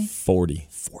birthday. 40.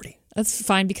 That's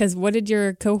fine, because what did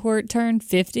your cohort turn?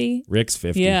 50? Rick's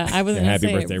 50. Yeah, I wasn't going to say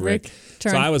happy birthday, Rick.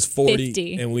 turned So I was 40,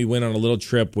 50. and we went on a little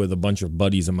trip with a bunch of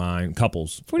buddies of mine,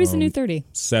 couples. 40's the new 30.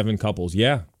 7 couples.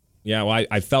 Yeah. Yeah, well,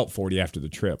 I felt 40 after the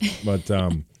trip. But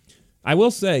I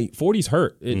will say 40's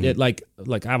hurt. It like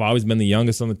I've always been the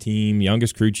youngest on the team,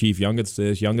 youngest crew chief, youngest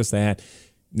this, youngest that.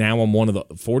 Now I'm one of the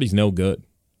 40's no good.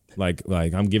 Like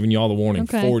I'm giving you all the warning.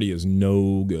 Okay. 40 is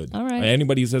no good. All right.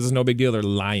 Anybody who says it's no big deal, they're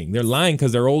lying. They're lying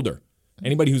because they're older.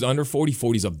 Anybody who's under 40,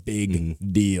 40's a big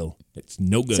deal. It's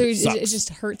no good. So it sucks. it just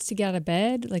hurts to get out of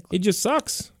bed? It just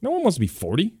sucks. No one wants to be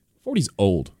 40. 40's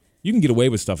old. You can get away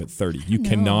with stuff at 30. You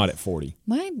cannot at 40.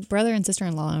 My brother and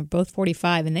sister-in-law are both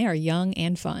 45, and they are young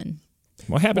and fun.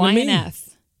 What happened to me?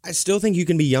 YNF. I still think you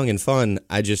can be young and fun.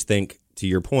 I just think, to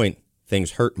your point,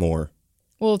 things hurt more.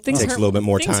 Well, things takes hurt, a little bit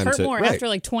more things time hurt to- more right. after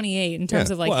like 28 in terms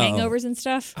of like Well, hangovers and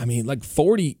stuff. I mean, like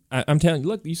 40. I'm telling you,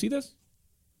 look, you see this?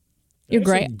 You're There's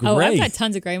gray. some Oh, I've gray. got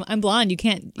tons of gray. I'm blonde. You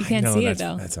can't see it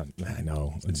though. I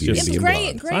know. It's beautiful. just Yeah, gray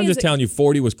blonde. gray So I'm is just telling you,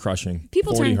 40 was crushing.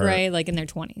 people 40 turn hurt. gray like in their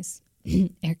 20s.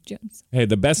 Eric Jones. Hey,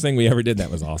 the best thing we ever did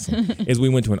that was awesome is we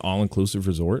went to an all-inclusive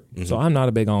resort. So I'm not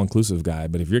a big all-inclusive guy,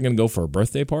 but if you're going to go for a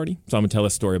birthday party, so I'm going to tell a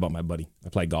story about my buddy I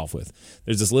play golf with.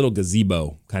 There's this little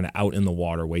gazebo kind of out in the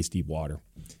water, waist-deep water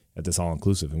at this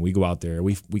all-inclusive. And we go out there.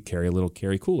 We carry a little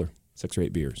carry cooler, 6 or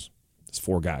 8 beers. There's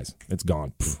 4 guys. It's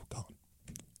gone. Gone.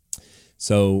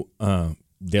 So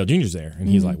Dale Jr.'s there, and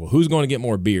he's like, well, who's going to get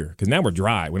more beer? Because now we're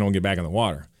dry. We don't get back in the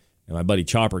water. And my buddy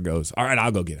Chopper goes, all right,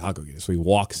 I'll go get it. So he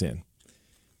walks in.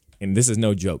 And this is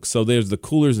no joke. So there's the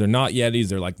coolers. They're not Yetis.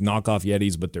 They're like knockoff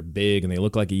Yetis, but they're big, and they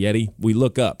look like a Yeti. We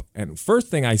look up, and first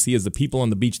thing I see is the people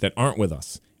on the beach that aren't with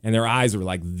us, and their eyes are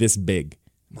like this big.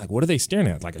 I'm like, what are they staring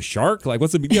at? Like a shark? Like,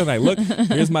 what's the big deal? And I look,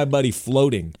 here's my buddy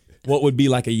floating. What would be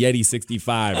like a Yeti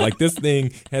 65. Like, this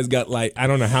thing has got like, I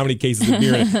don't know how many cases of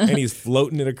beer in it, and he's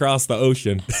floating it across the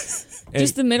ocean. And,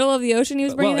 just the middle of the ocean he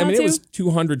was bringing it out to? It was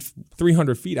 200,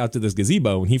 300 feet out to this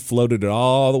gazebo, and he floated it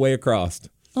all the way across.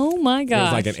 Oh, my gosh. It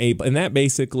was like an ape. And that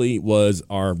basically was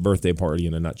our birthday party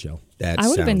in a nutshell. I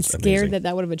would have been scared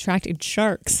that would have attracted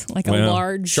sharks, like a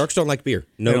large... Sharks don't like beer.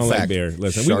 They don't like beer.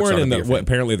 Listen, we weren't in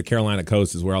apparently the Carolina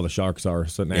coast is where all the sharks are.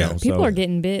 So now, yeah. People are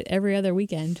getting bit every other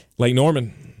weekend. Lake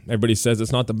Norman. Everybody says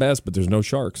it's not the best, but there's no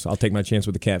sharks. I'll take my chance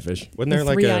with the catfish. Wasn't there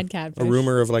like a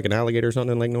rumor of like an alligator or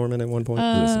something in Lake Norman at one point?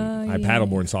 Listen, I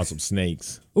paddleboard and saw some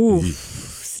snakes. Ooh,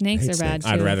 snakes are bad too.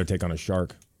 I'd rather take on a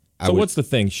shark. So what's the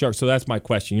thing? Shark. So that's my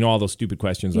question. You know all those stupid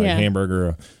questions like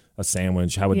hamburger, a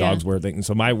sandwich, how would dogs wear things?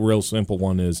 So my real simple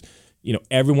one is,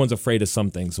 everyone's afraid of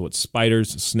something. So it's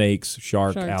spiders, snakes,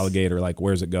 sharks. Alligator. Like,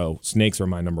 where's it go? Snakes are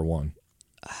my number one.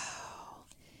 Oh.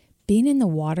 Being in the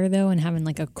water though and having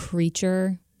like a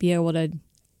creature be able to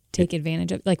take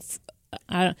advantage of, like,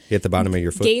 hit the bottom of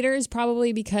your foot. Gators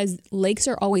probably, because lakes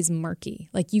are always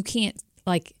murky. Like, you can't,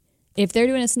 like, if they're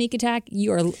doing a sneak attack,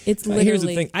 it's literally... Here's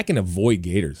the thing. I can avoid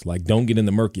gators. Like, don't get in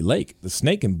the murky lake. The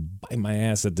snake can bite my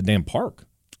ass at the damn park.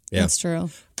 Yeah. That's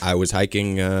true. I was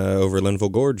hiking over Linville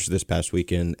Gorge this past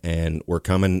weekend, and we're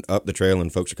coming up the trail,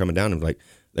 and folks are coming down, and like,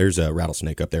 there's a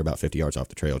rattlesnake up there about 50 yards off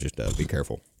the trail. Just be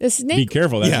careful. The snake... Be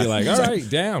careful. That'd be like, all right,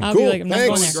 down. I'll cool. be like, I'm not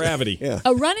going there. Gravity. Yeah.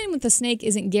 A run-in with a snake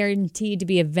isn't guaranteed to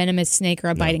be a venomous snake or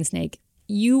a biting snake.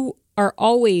 You are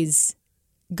always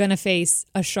going to face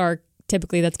a shark,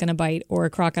 typically, that's going to bite, or a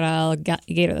crocodile, a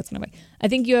gator that's going to bite. I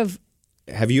think you have...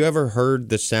 Have you ever heard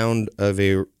the sound of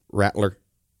a rattler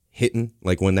hitting?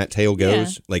 Like when that tail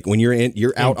goes? Yeah. Like when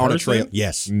you're out on a trail?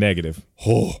 Yes. Negative.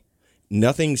 Oh,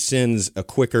 nothing sends a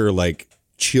quicker, like,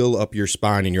 chill up your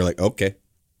spine, and you're like, okay,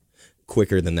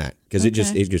 quicker than that. Because it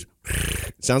just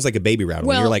sounds like a baby rattle.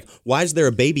 Well, and you're like, why is there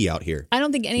a baby out here? I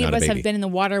don't think any of us have been in the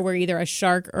water where either a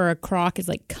shark or a croc is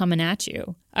like coming at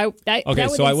you. I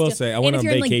will say, I went on vacation. And if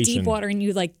you're in like deep water and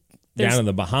you like... Down in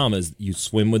the Bahamas, you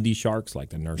swim with these sharks, like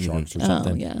the nurse sharks or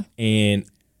something. Oh, yeah. And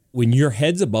when your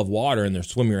head's above water and they're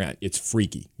swimming around, it's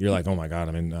freaky. You're like, oh my God,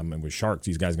 I'm with sharks.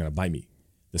 These guys are going to bite me.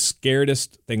 The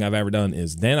scariest thing I've ever done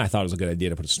is then I thought it was a good idea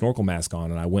to put a snorkel mask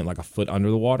on, and I went like a foot under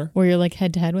the water. Where you're like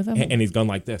head to head with him? And he's gone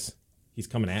like this. He's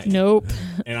coming at you. Nope.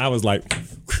 And I was like,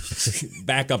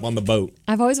 back up on the boat.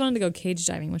 I've always wanted to go cage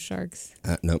diving with sharks.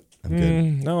 Nope, I'm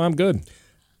good. No, I'm good.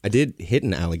 I did hit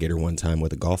an alligator one time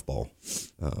with a golf ball.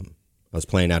 I was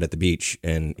playing out at the beach,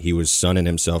 and he was sunning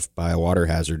himself by a water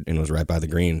hazard and was right by the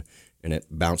green, and it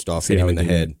bounced off, hit him in the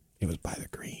head. It was by the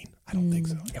green. I don't think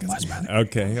so. It was by the green.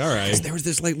 Okay, all right. There was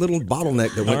this like little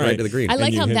bottleneck that went right to the green. I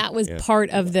like how that was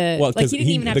part of the... Well, like, he didn't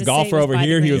even have to say it was the golfer over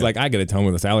here, he was like, I got to tell him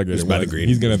where this alligator was by the green.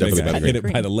 He's going to hit it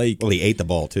by the lake. Well, he ate the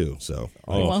ball too, so.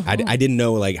 I didn't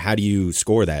know, like, how do you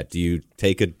score that? Do you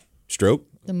take a stroke?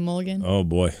 The mulligan? Oh,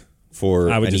 boy.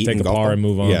 I would just take a par and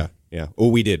move on. Yeah. Oh,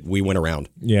 we did. We went around.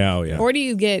 Yeah, oh, yeah. Or do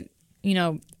you get,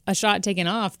 a shot taken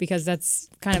off, because that's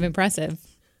kind of impressive?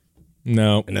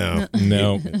 No.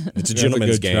 It's a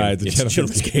gentleman's game. It's a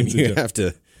gentleman's game. You have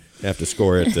to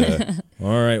score it. All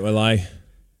right. Well,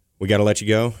 we got to let you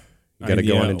go. You got to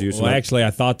go on and do something. Well, actually,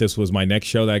 I thought this was my next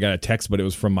show that I got a text, but it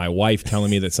was from my wife telling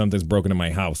me that something's broken in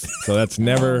my house. So that's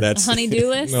never... That's a honey-do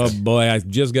list? Oh, boy. I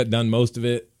just got done most of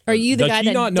it. Are you the guy that does it?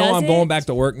 Does she not know I'm going back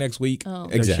to work next week? Oh.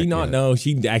 Does she not know?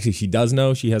 She does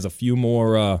know. She has a few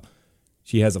more...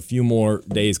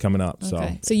 days coming up.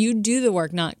 Okay. So you do the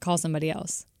work, not call somebody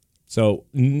else. So,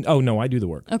 no, I do the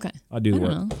work. Okay. I do the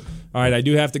work. All right, I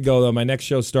do have to go, though. My next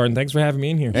show's starting. Thanks for having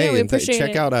me in here. Hey, we appreciate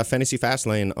check out Fantasy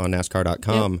Fastlane on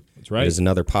NASCAR.com. Yep. That's right. It is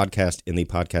another podcast in the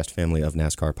podcast family of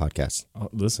NASCAR podcasts.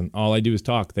 Listen, all I do is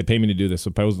talk. They pay me to do this,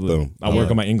 supposedly. Boom. I'll work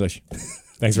on my English.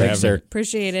 Thanks for having me.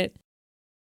 Appreciate it.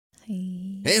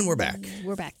 And we're back.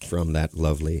 We're back. From that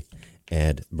lovely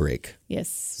ad break.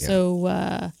 Yes. Yeah.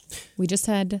 So we just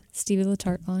had Stevie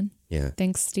Letarte on. Yeah.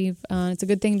 Thanks, Steve. It's a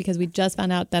good thing because we just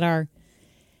found out that our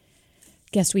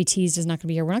guest we teased is not going to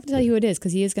be here. We're not going to tell you who it is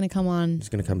because he is going to come on. He's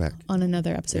going to come back on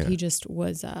another episode. Yeah. He just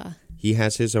was. He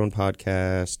has his own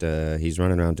podcast. He's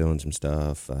running around doing some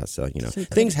stuff. So,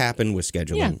 things happen with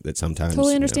scheduling that sometimes.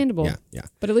 Totally understandable. Yeah.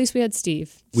 But at least we had Steve.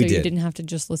 So We did. you didn't have to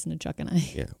just listen to Chuck and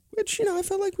I. Yeah. Which, I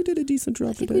felt like we did a decent job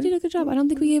I think today. we did a good job. I don't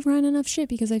think we gave Ryan enough shit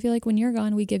because I feel like when you're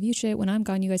gone, we give you shit. When I'm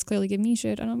gone, you guys clearly give me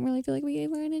shit. I don't really feel like we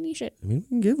gave Ryan any shit. I mean, we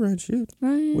can give Ryan shit.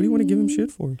 Ryan. What do you want to give him shit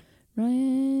for?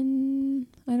 Ryan,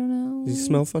 I don't know. Does he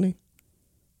smell funny?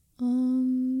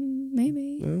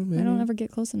 Maybe. Maybe. I don't ever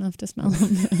get close enough to smell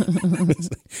him.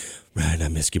 Ryan, I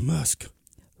miss your musk.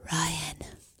 Ryan.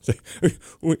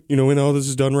 When all this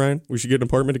is done, Ryan, we should get an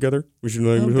apartment together. We should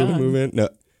move in. No,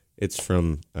 it's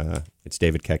from it's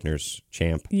David Koechner's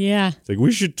Champ. Yeah. It's like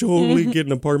we should totally get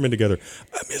an apartment together.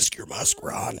 I miss your musk,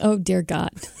 Ron. Oh dear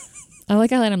God. I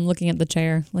like how I'm looking at the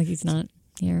chair like he's not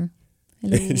here.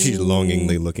 Hello. She's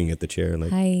longingly looking at the chair like,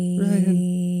 hi.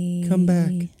 Ryan, come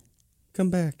back.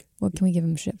 Come back. What can we give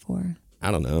him shit for?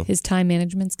 I don't know. His time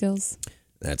management skills.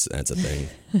 That's a thing.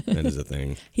 That is a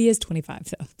thing. He is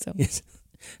 25 though. So. Yes.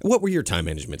 What were your time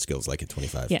management skills like at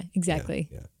 25? Yeah, exactly.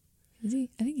 Yeah. Is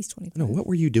he? I think he's 25. No, what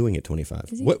were you doing at 25?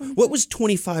 Is he What 25? What was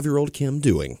 25-year-old Kim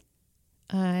doing?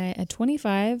 At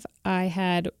 25, I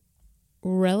had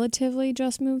relatively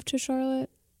just moved to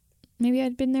Charlotte. Maybe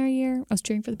I'd been there a year. I was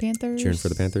cheering for the Panthers. Cheering for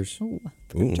the Panthers? Oh,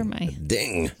 Ooh, turn my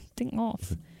ding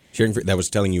off. Cheering for that was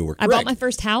telling you were I correct. bought my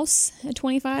first house at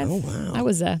 25. Oh, wow. I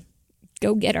was a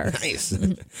go-getter. Nice.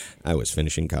 I was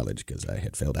finishing college because I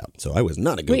had failed out, so I was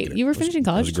not a go-getter. Wait, you were finishing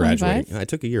college I was at 25? graduating. I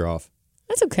took a year off.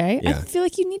 That's okay. I Yeah. feel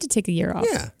like you need to take a year off.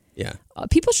 Yeah.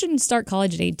 People shouldn't start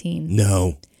college at 18.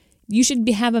 No. You should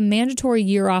have a mandatory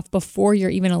year off before you're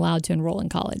even allowed to enroll in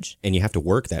college. And you have to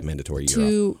work that mandatory year off.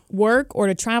 To work or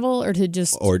to travel or to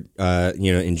just... Or,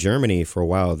 in Germany for a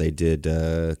while they did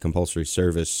compulsory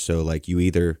service. So, like, you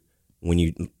either, when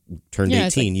you turned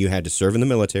 18, you had to serve in the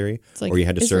military or you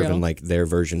had to serve in, like, their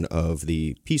version of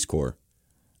the Peace Corps.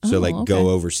 So, go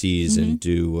overseas and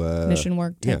do... mission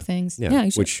work type things. Yeah,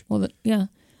 you should. I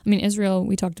mean, Israel,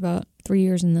 we talked about 3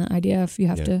 years in the IDF. You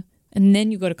have to... And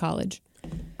then you go to college.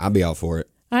 I'll be all for it.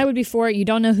 I would be for it. You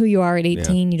don't know who you are at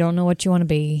 18. Yeah. You don't know what you want to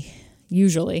be,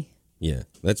 usually. Yeah.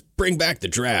 Let's bring back the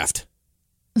draft.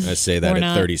 I say that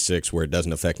at 36 where it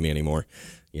doesn't affect me anymore.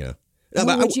 Yeah.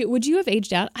 Would you have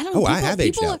aged out? I don't know. I have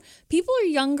aged out. People are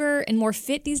younger and more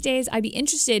fit these days. I'd be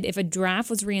interested if a draft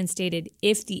was reinstated,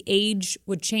 if the age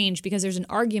would change, because there's an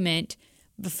argument,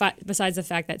 besides the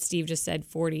fact that Steve just said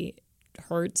 40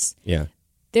 hurts. Yeah.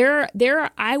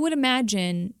 I would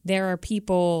imagine there are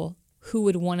people who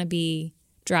would want to be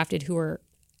drafted who are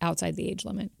outside the age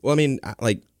limit. Well, I mean,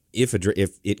 like if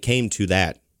it came to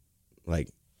that, like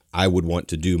I would want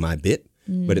to do my bit,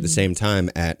 but at the same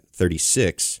time, at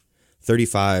 36,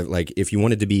 35, like if you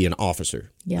wanted to be an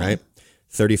officer, right?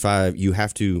 35, you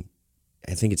have to,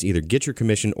 I think it's either get your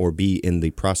commission or be in the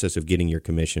process of getting your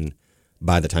commission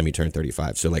by the time you turn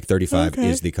 35. So like 35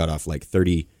 is the cutoff, like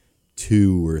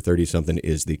 32 or 30 something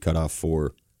is the cutoff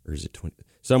for, or is it 20?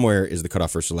 Somewhere is the cutoff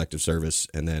for selective service,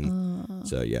 and then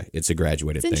so it's a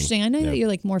graduated thing. It's interesting. I know that you're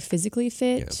like more physically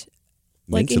fit,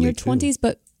 like mentally in your 20s,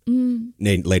 but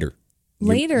later.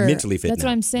 You're mentally fit. That's now.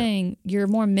 what I'm saying. You're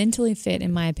more mentally fit,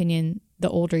 in my opinion, the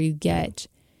older you get,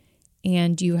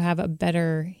 and you have a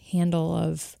better handle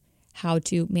of how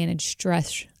to manage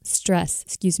stress.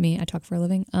 Excuse me, I talk for a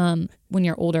living. When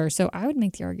you're older, so I would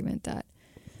make the argument that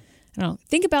I don't know.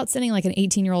 Think about sending like an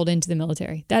 18-year-old into the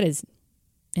military. That is,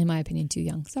 in my opinion, too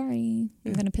young. Sorry,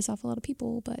 I'm going to piss off a lot of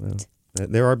people, but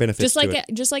there are benefits.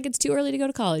 Just like it's too early to go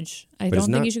to college. I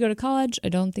don't think you should go to college. I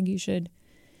don't think you should.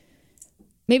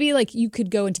 Maybe like you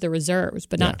could go into the reserves,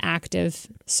 but not active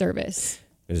service.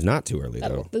 It's not too early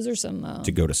though. Those are some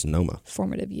to go to Sonoma.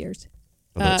 Formative years.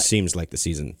 Although it seems like the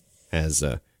season has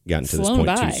gotten to this point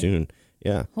too soon.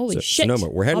 Yeah. Holy shit! Sonoma.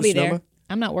 We're heading I'll be to Sonoma. there.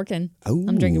 I'm not working. Oh,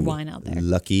 I'm drinking wine out there.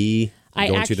 Lucky.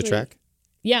 Going to the track?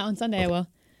 Yeah, on Sunday I will.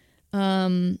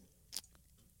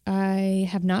 I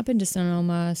have not been to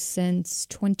Sonoma since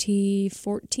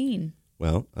 2014.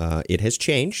 Well, it has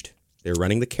changed. They're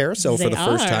running the carousel for the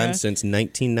first time since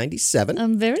 1997.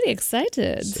 I'm very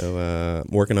excited. So I'm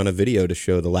working on a video to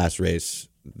show the last race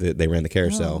that they ran the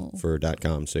carousel for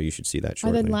 .com. So you should see that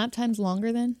shortly. Are the lap times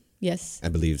longer then? Yes. I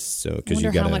believe so. Because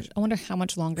I wonder how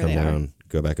much longer they are.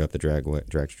 Go back up the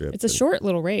drag strip. It's a short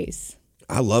little race.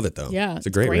 I love it though. Yeah, it's a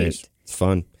great race. It's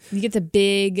fun. You get the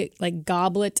big like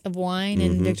goblet of wine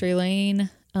in Victory Lane.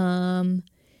 Some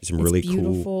really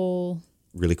beautiful,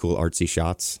 really cool artsy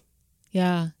shots.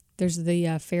 Yeah, there's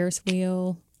the Ferris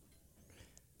wheel.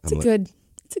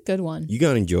 It's It's a good one. You're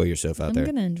going to enjoy yourself out there.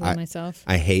 I'm going to enjoy myself.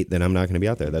 I hate that I'm not going to be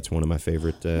out there. That's one of my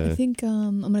favorite. I think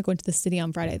I'm going to go into the city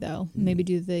on Friday, though. Maybe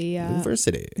do the...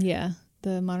 University. Yeah.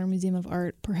 The Modern Museum of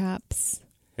Art, perhaps.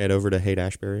 Head over to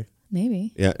Haight-Ashbury.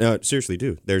 Maybe. Yeah, no, seriously,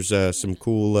 do. There's some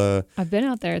cool... I've been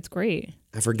out there. It's great.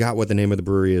 I forgot what the name of the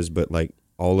brewery is, but like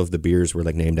all of the beers were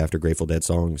like named after Grateful Dead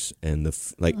songs. And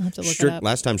I'll have to look it up.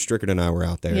 Last time Strickard and I were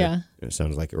out there, yeah. It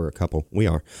sounds like we're a couple. We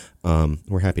are.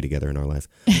 We're happy together in our life.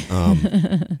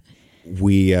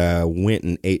 We went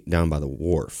and ate down by the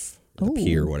wharf, the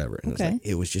pier or whatever. And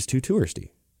it was just too touristy.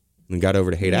 And got over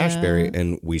to Haight-Ashbury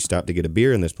and we stopped to get a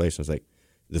beer in this place. And I was like,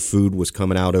 the food was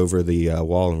coming out over the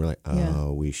wall and we're like,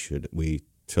 we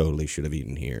totally should have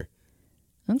eaten here.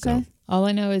 Okay. So. All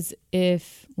I know is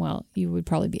you would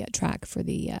probably be at track for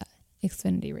the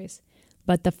Xfinity race.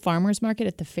 But the farmer's market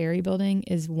at the Ferry Building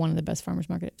is one of the best farmer's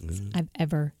markets I've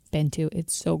ever been to.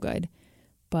 It's so good.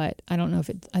 But I don't know if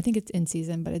I think it's in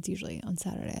season, but it's usually on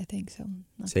Saturday, I think. So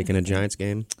taking a Giants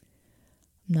game?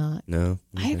 Not. No?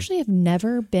 Okay. I actually have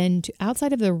never been to,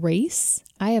 outside of the race,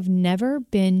 I have never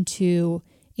been to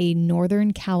a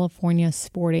Northern California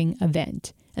sporting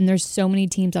event. And there's so many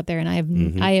teams out there, and I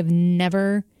have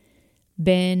never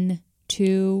been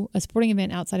to a sporting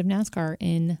event outside of NASCAR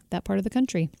in that part of the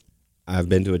country. I've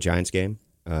been to a Giants game.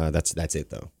 That's it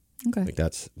though. Okay.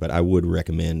 But I would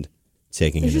recommend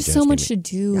taking. There's just so much to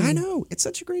do. I know, it's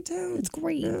such a great town. It's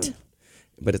great. Yeah.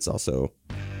 But it's also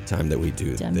time that we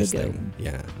do this thing.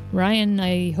 Yeah. Ryan,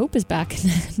 I hope, is back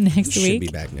next week. Should be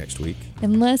back next week.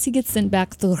 Unless he gets sent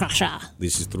back to Russia.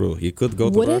 This is true. He could go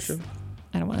to Russia.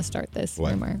 I don't want to start this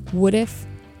rumor. What if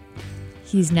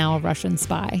he's now a Russian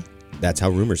spy? That's how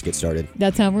rumors get started.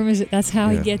 That's how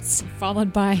he gets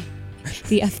followed by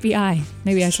the FBI.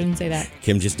 Maybe I shouldn't say that.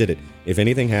 Kim just did it. If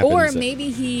anything happens... Or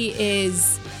maybe he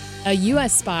is a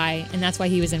U.S. spy, and that's why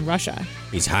he was in Russia.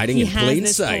 He's hiding in plain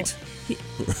sight.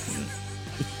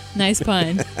 Nice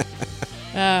pun.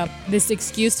 This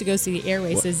excuse to go see the air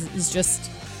race is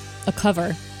just a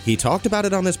cover. He talked about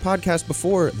it on this podcast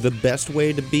before. The best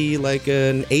way to be like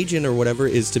an agent or whatever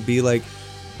is to be like...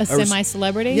 A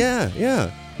semi-celebrity? Yeah.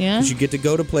 Yeah? Because you get to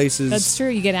go to places... That's true.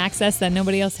 You get access that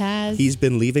nobody else has. He's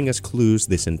been leaving us clues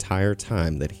this entire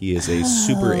time that he is a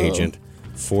super agent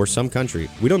for some country.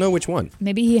 We don't know which one.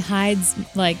 Maybe he hides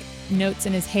like notes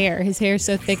in his hair. His hair is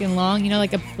so thick and long,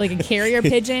 like a carrier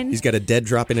pigeon. He's got a dead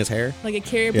drop in his hair. Like a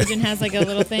carrier pigeon has like a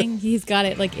little thing. He's got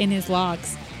it like in his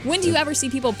locks. When do you ever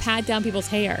see people pat down people's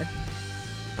hair?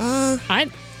 No.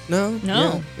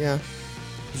 Yeah.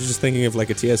 I was just thinking of like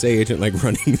a TSA agent like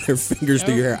running their fingers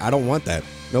through your hair. I don't want that.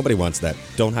 Nobody wants that.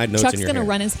 Don't hide notes in your hair. Chuck's going to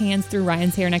run his hands through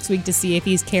Ryan's hair next week to see if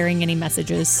he's carrying any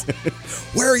messages.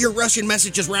 Where are your Russian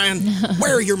messages, Ryan?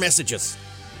 Where are your messages?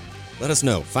 Let us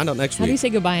know. Find out next week. How do you say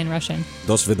goodbye in Russian?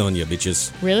 Do svidaniya,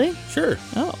 bitches. Really? Sure.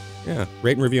 Oh. Yeah.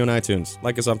 Rate and review on iTunes.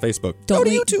 Like us on Facebook. Go to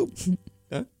YouTube.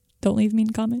 Don't leave mean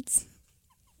comments.